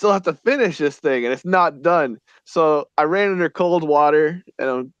 But I still have to finish this thing, and it's not done. So I ran under cold water, and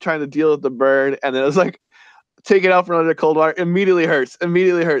I'm trying to deal with the burn. And then it was like, take it out from under cold water. Immediately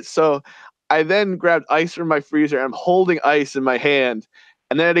hurts. So I then grabbed ice from my freezer. And I'm holding ice in my hand.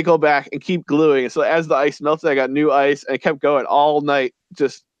 And then I had to go back and keep gluing. And so as the ice melted, I got new ice, and I kept going all night.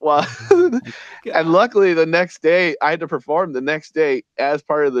 Just while, and luckily the next day I had to perform the next day as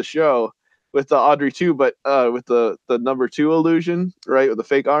part of the show with the Audrey 2, but with the number 2 illusion, right, with the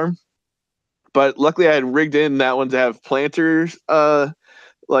fake arm. But luckily I had rigged in that one to have planters,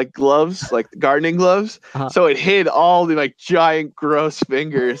 like gloves, like gardening gloves. So it hid all the like giant gross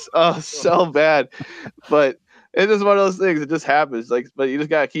fingers. Oh, so bad. But it's just one of those things. It just happens. Like, but you just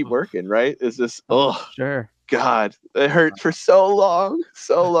gotta keep working, right? It's just sure. God, it hurt for so long.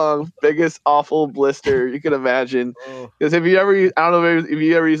 Biggest awful blister you can imagine. Because if you ever use, I don't know if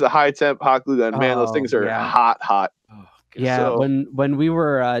you ever use a high temp hot glue gun, man, those things are hot. Oh, yeah, so, when we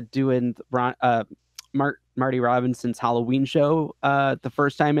were doing Marty Robinson's Halloween show the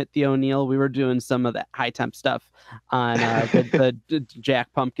first time at the O'Neill, we were doing some of that high temp stuff on the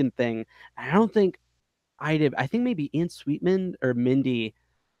Jack Pumpkin thing. I don't think I did. I think maybe Aunt Sweetman or Mindy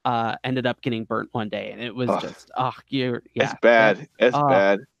ended up getting burnt one day, and it was just it's bad. It's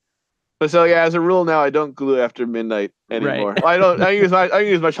bad. But so as a rule now, I don't glue after midnight anymore. Right. Well, I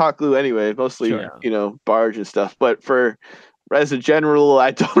use much hot glue anyway, mostly barge and stuff. But as a general rule,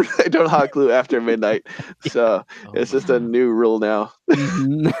 I don't hot glue after midnight. So it's just a new rule now.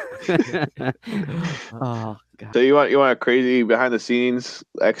 Oh God. So you want a crazy behind the scenes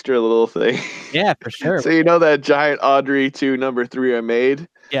extra little thing? Yeah, for sure. So you know that giant Audrey 2 number 3 I made?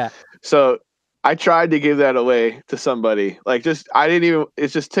 Yeah. So I tried to give that away to somebody. Like, it's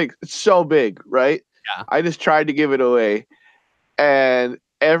so big, right? Yeah. I just tried to give it away. And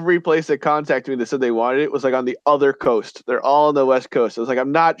every place that contacted me that said they wanted it was like on the other coast. They're all on the West Coast. I was like,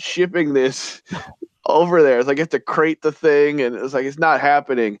 I'm not shipping this over there. It's like, I have to crate the thing, and it was like, it's not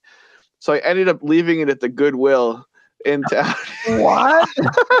happening. So I ended up leaving it at the Goodwill in town. What?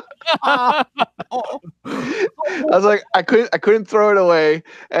 I was like, I couldn't throw it away,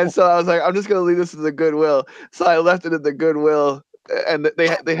 and so I was like, I'm just gonna leave this at the Goodwill. So I left it at the Goodwill, and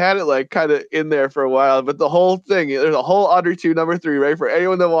they had it like kind of in there for a while. But the whole thing, there's a whole Audrey 2 number 3, right, for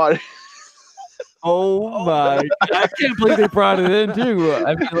anyone that wanted. Oh my! I can't believe they brought it in too.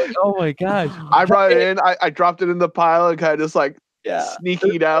 I mean, like, oh my gosh! I brought it in. I dropped it in the pile and kind of just like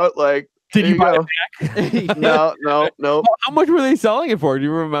sneaking out like. Did you buy it back? No. How much were they selling it for? Do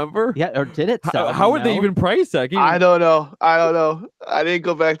you remember? Yeah, or did it sell? How would they even price that? I don't know. I didn't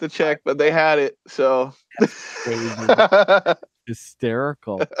go back to check, but they had it. So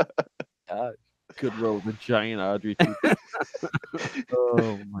hysterical. God. Good roll, the giant Audrey.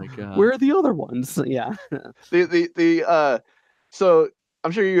 Oh my God. Where are the other ones? Yeah. So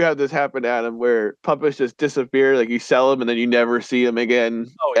I'm sure you had this happen, Adam, where puppets just disappear, like you sell them and then you never see them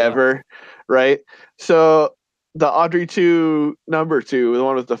again ever, right? So the Audrey 2 number 2, the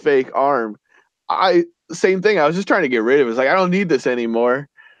one with the fake arm, same thing. I was just trying to get rid of it. It's like, I don't need this anymore.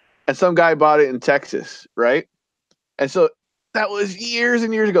 And some guy bought it in Texas, right? And so that was years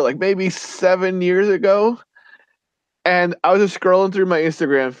and years ago, like maybe 7 years ago. And I was just scrolling through my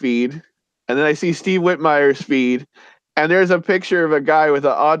Instagram feed, and then I see Steve Whitmire's feed. And there's a picture of a guy with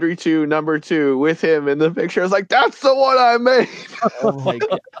an Audrey 2 number 2 with him in the picture. I was like, that's the one I made. Oh my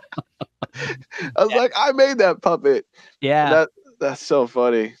God. I was like, I made that puppet. Yeah. That's so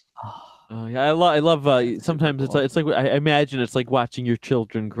funny. Oh yeah, I love sometimes it's like I imagine it's like watching your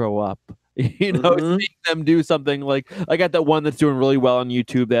children grow up. You know, seeing them do something like I got that one that's doing really well on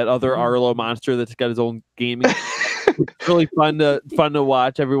YouTube, that other Arlo monster that's got his own gaming. It's really fun to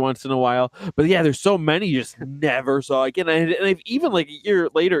watch every once in a while. But yeah, there's so many you just never saw again. And I've even like a year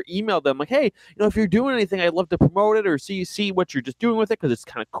later emailed them like, hey, if you're doing anything, I'd love to promote it or see what you're just doing with it because it's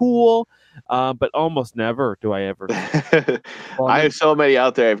kind of cool. But almost never do I ever. I have so many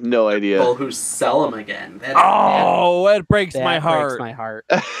out there. I have no idea. People who sell them again. That breaks my heart. Breaks my heart.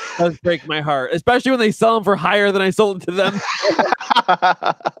 Does break my heart, especially when they sell them for higher than I sold them to them.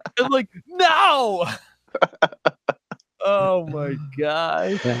 I'm like, no. Oh my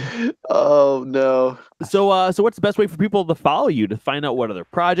God. Oh no. So what's the best way for people to follow you, to find out what other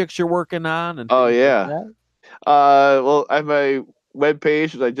projects you're working on? And well, I have my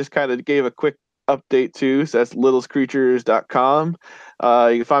webpage that I just kind of gave a quick update to. So that's littlescreatures.com.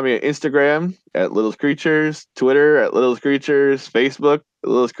 You can find me on Instagram at littlescreatures, Twitter at littlescreatures, Facebook at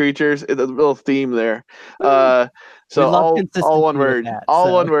littlescreatures. It's a little theme there. So all one word.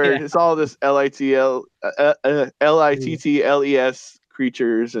 One word. Yeah. It's all this LITTLES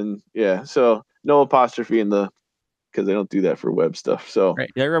creatures, and so no apostrophe in the, because they don't do that for web stuff. So right.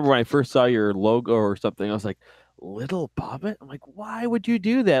 Yeah, I remember when I first saw your logo or something, I was like, Little Puppet? I'm like, why would you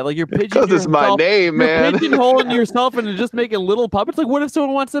do that? Like, you're pigeonholing because it's my name, man. You're pigeonholing yourself into just making little puppets. Like, what if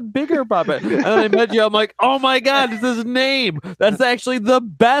someone wants a bigger puppet? And then I met you. I'm like, oh my God, it's his name. That's actually the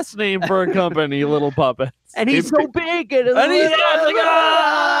best name for a company, Little Puppets. And he's so big. And he's like,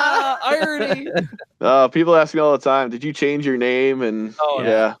 irony. People ask me all the time, did you change your name? And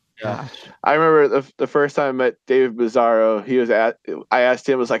Gosh. I remember the first time I met David Bizzaro, I asked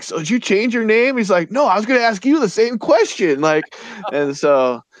him, I was like, so did you change your name? He's like, no, I was going to ask you the same question. Like, and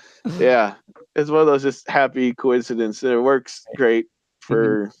so, yeah, it's one of those just happy coincidences. It works great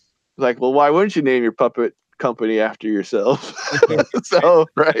for like, well, why wouldn't you name your puppet company after yourself? So,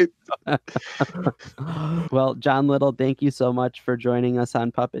 right. Well, Jon Little, thank you so much for joining us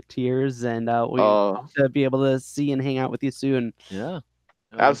on Puppeteers, and we hope to be able to see and hang out with you soon. Yeah.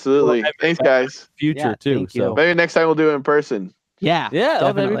 Absolutely. Thanks, guys. Future too. So maybe next time we'll do it in person. Yeah.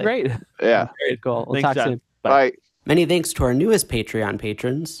 That'd be great. Yeah. Very cool. We'll Thanks, talk soon. Bye. Many thanks to our newest Patreon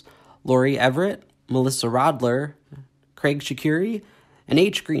patrons, Lori Everett, Melissa Rodler, Craig Shakuri, and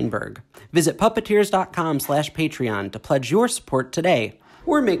H. Greenberg. Visit puppeteers.com/Patreon to pledge your support today,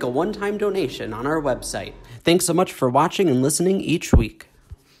 or make a one-time donation on our website. Thanks so much for watching and listening each week.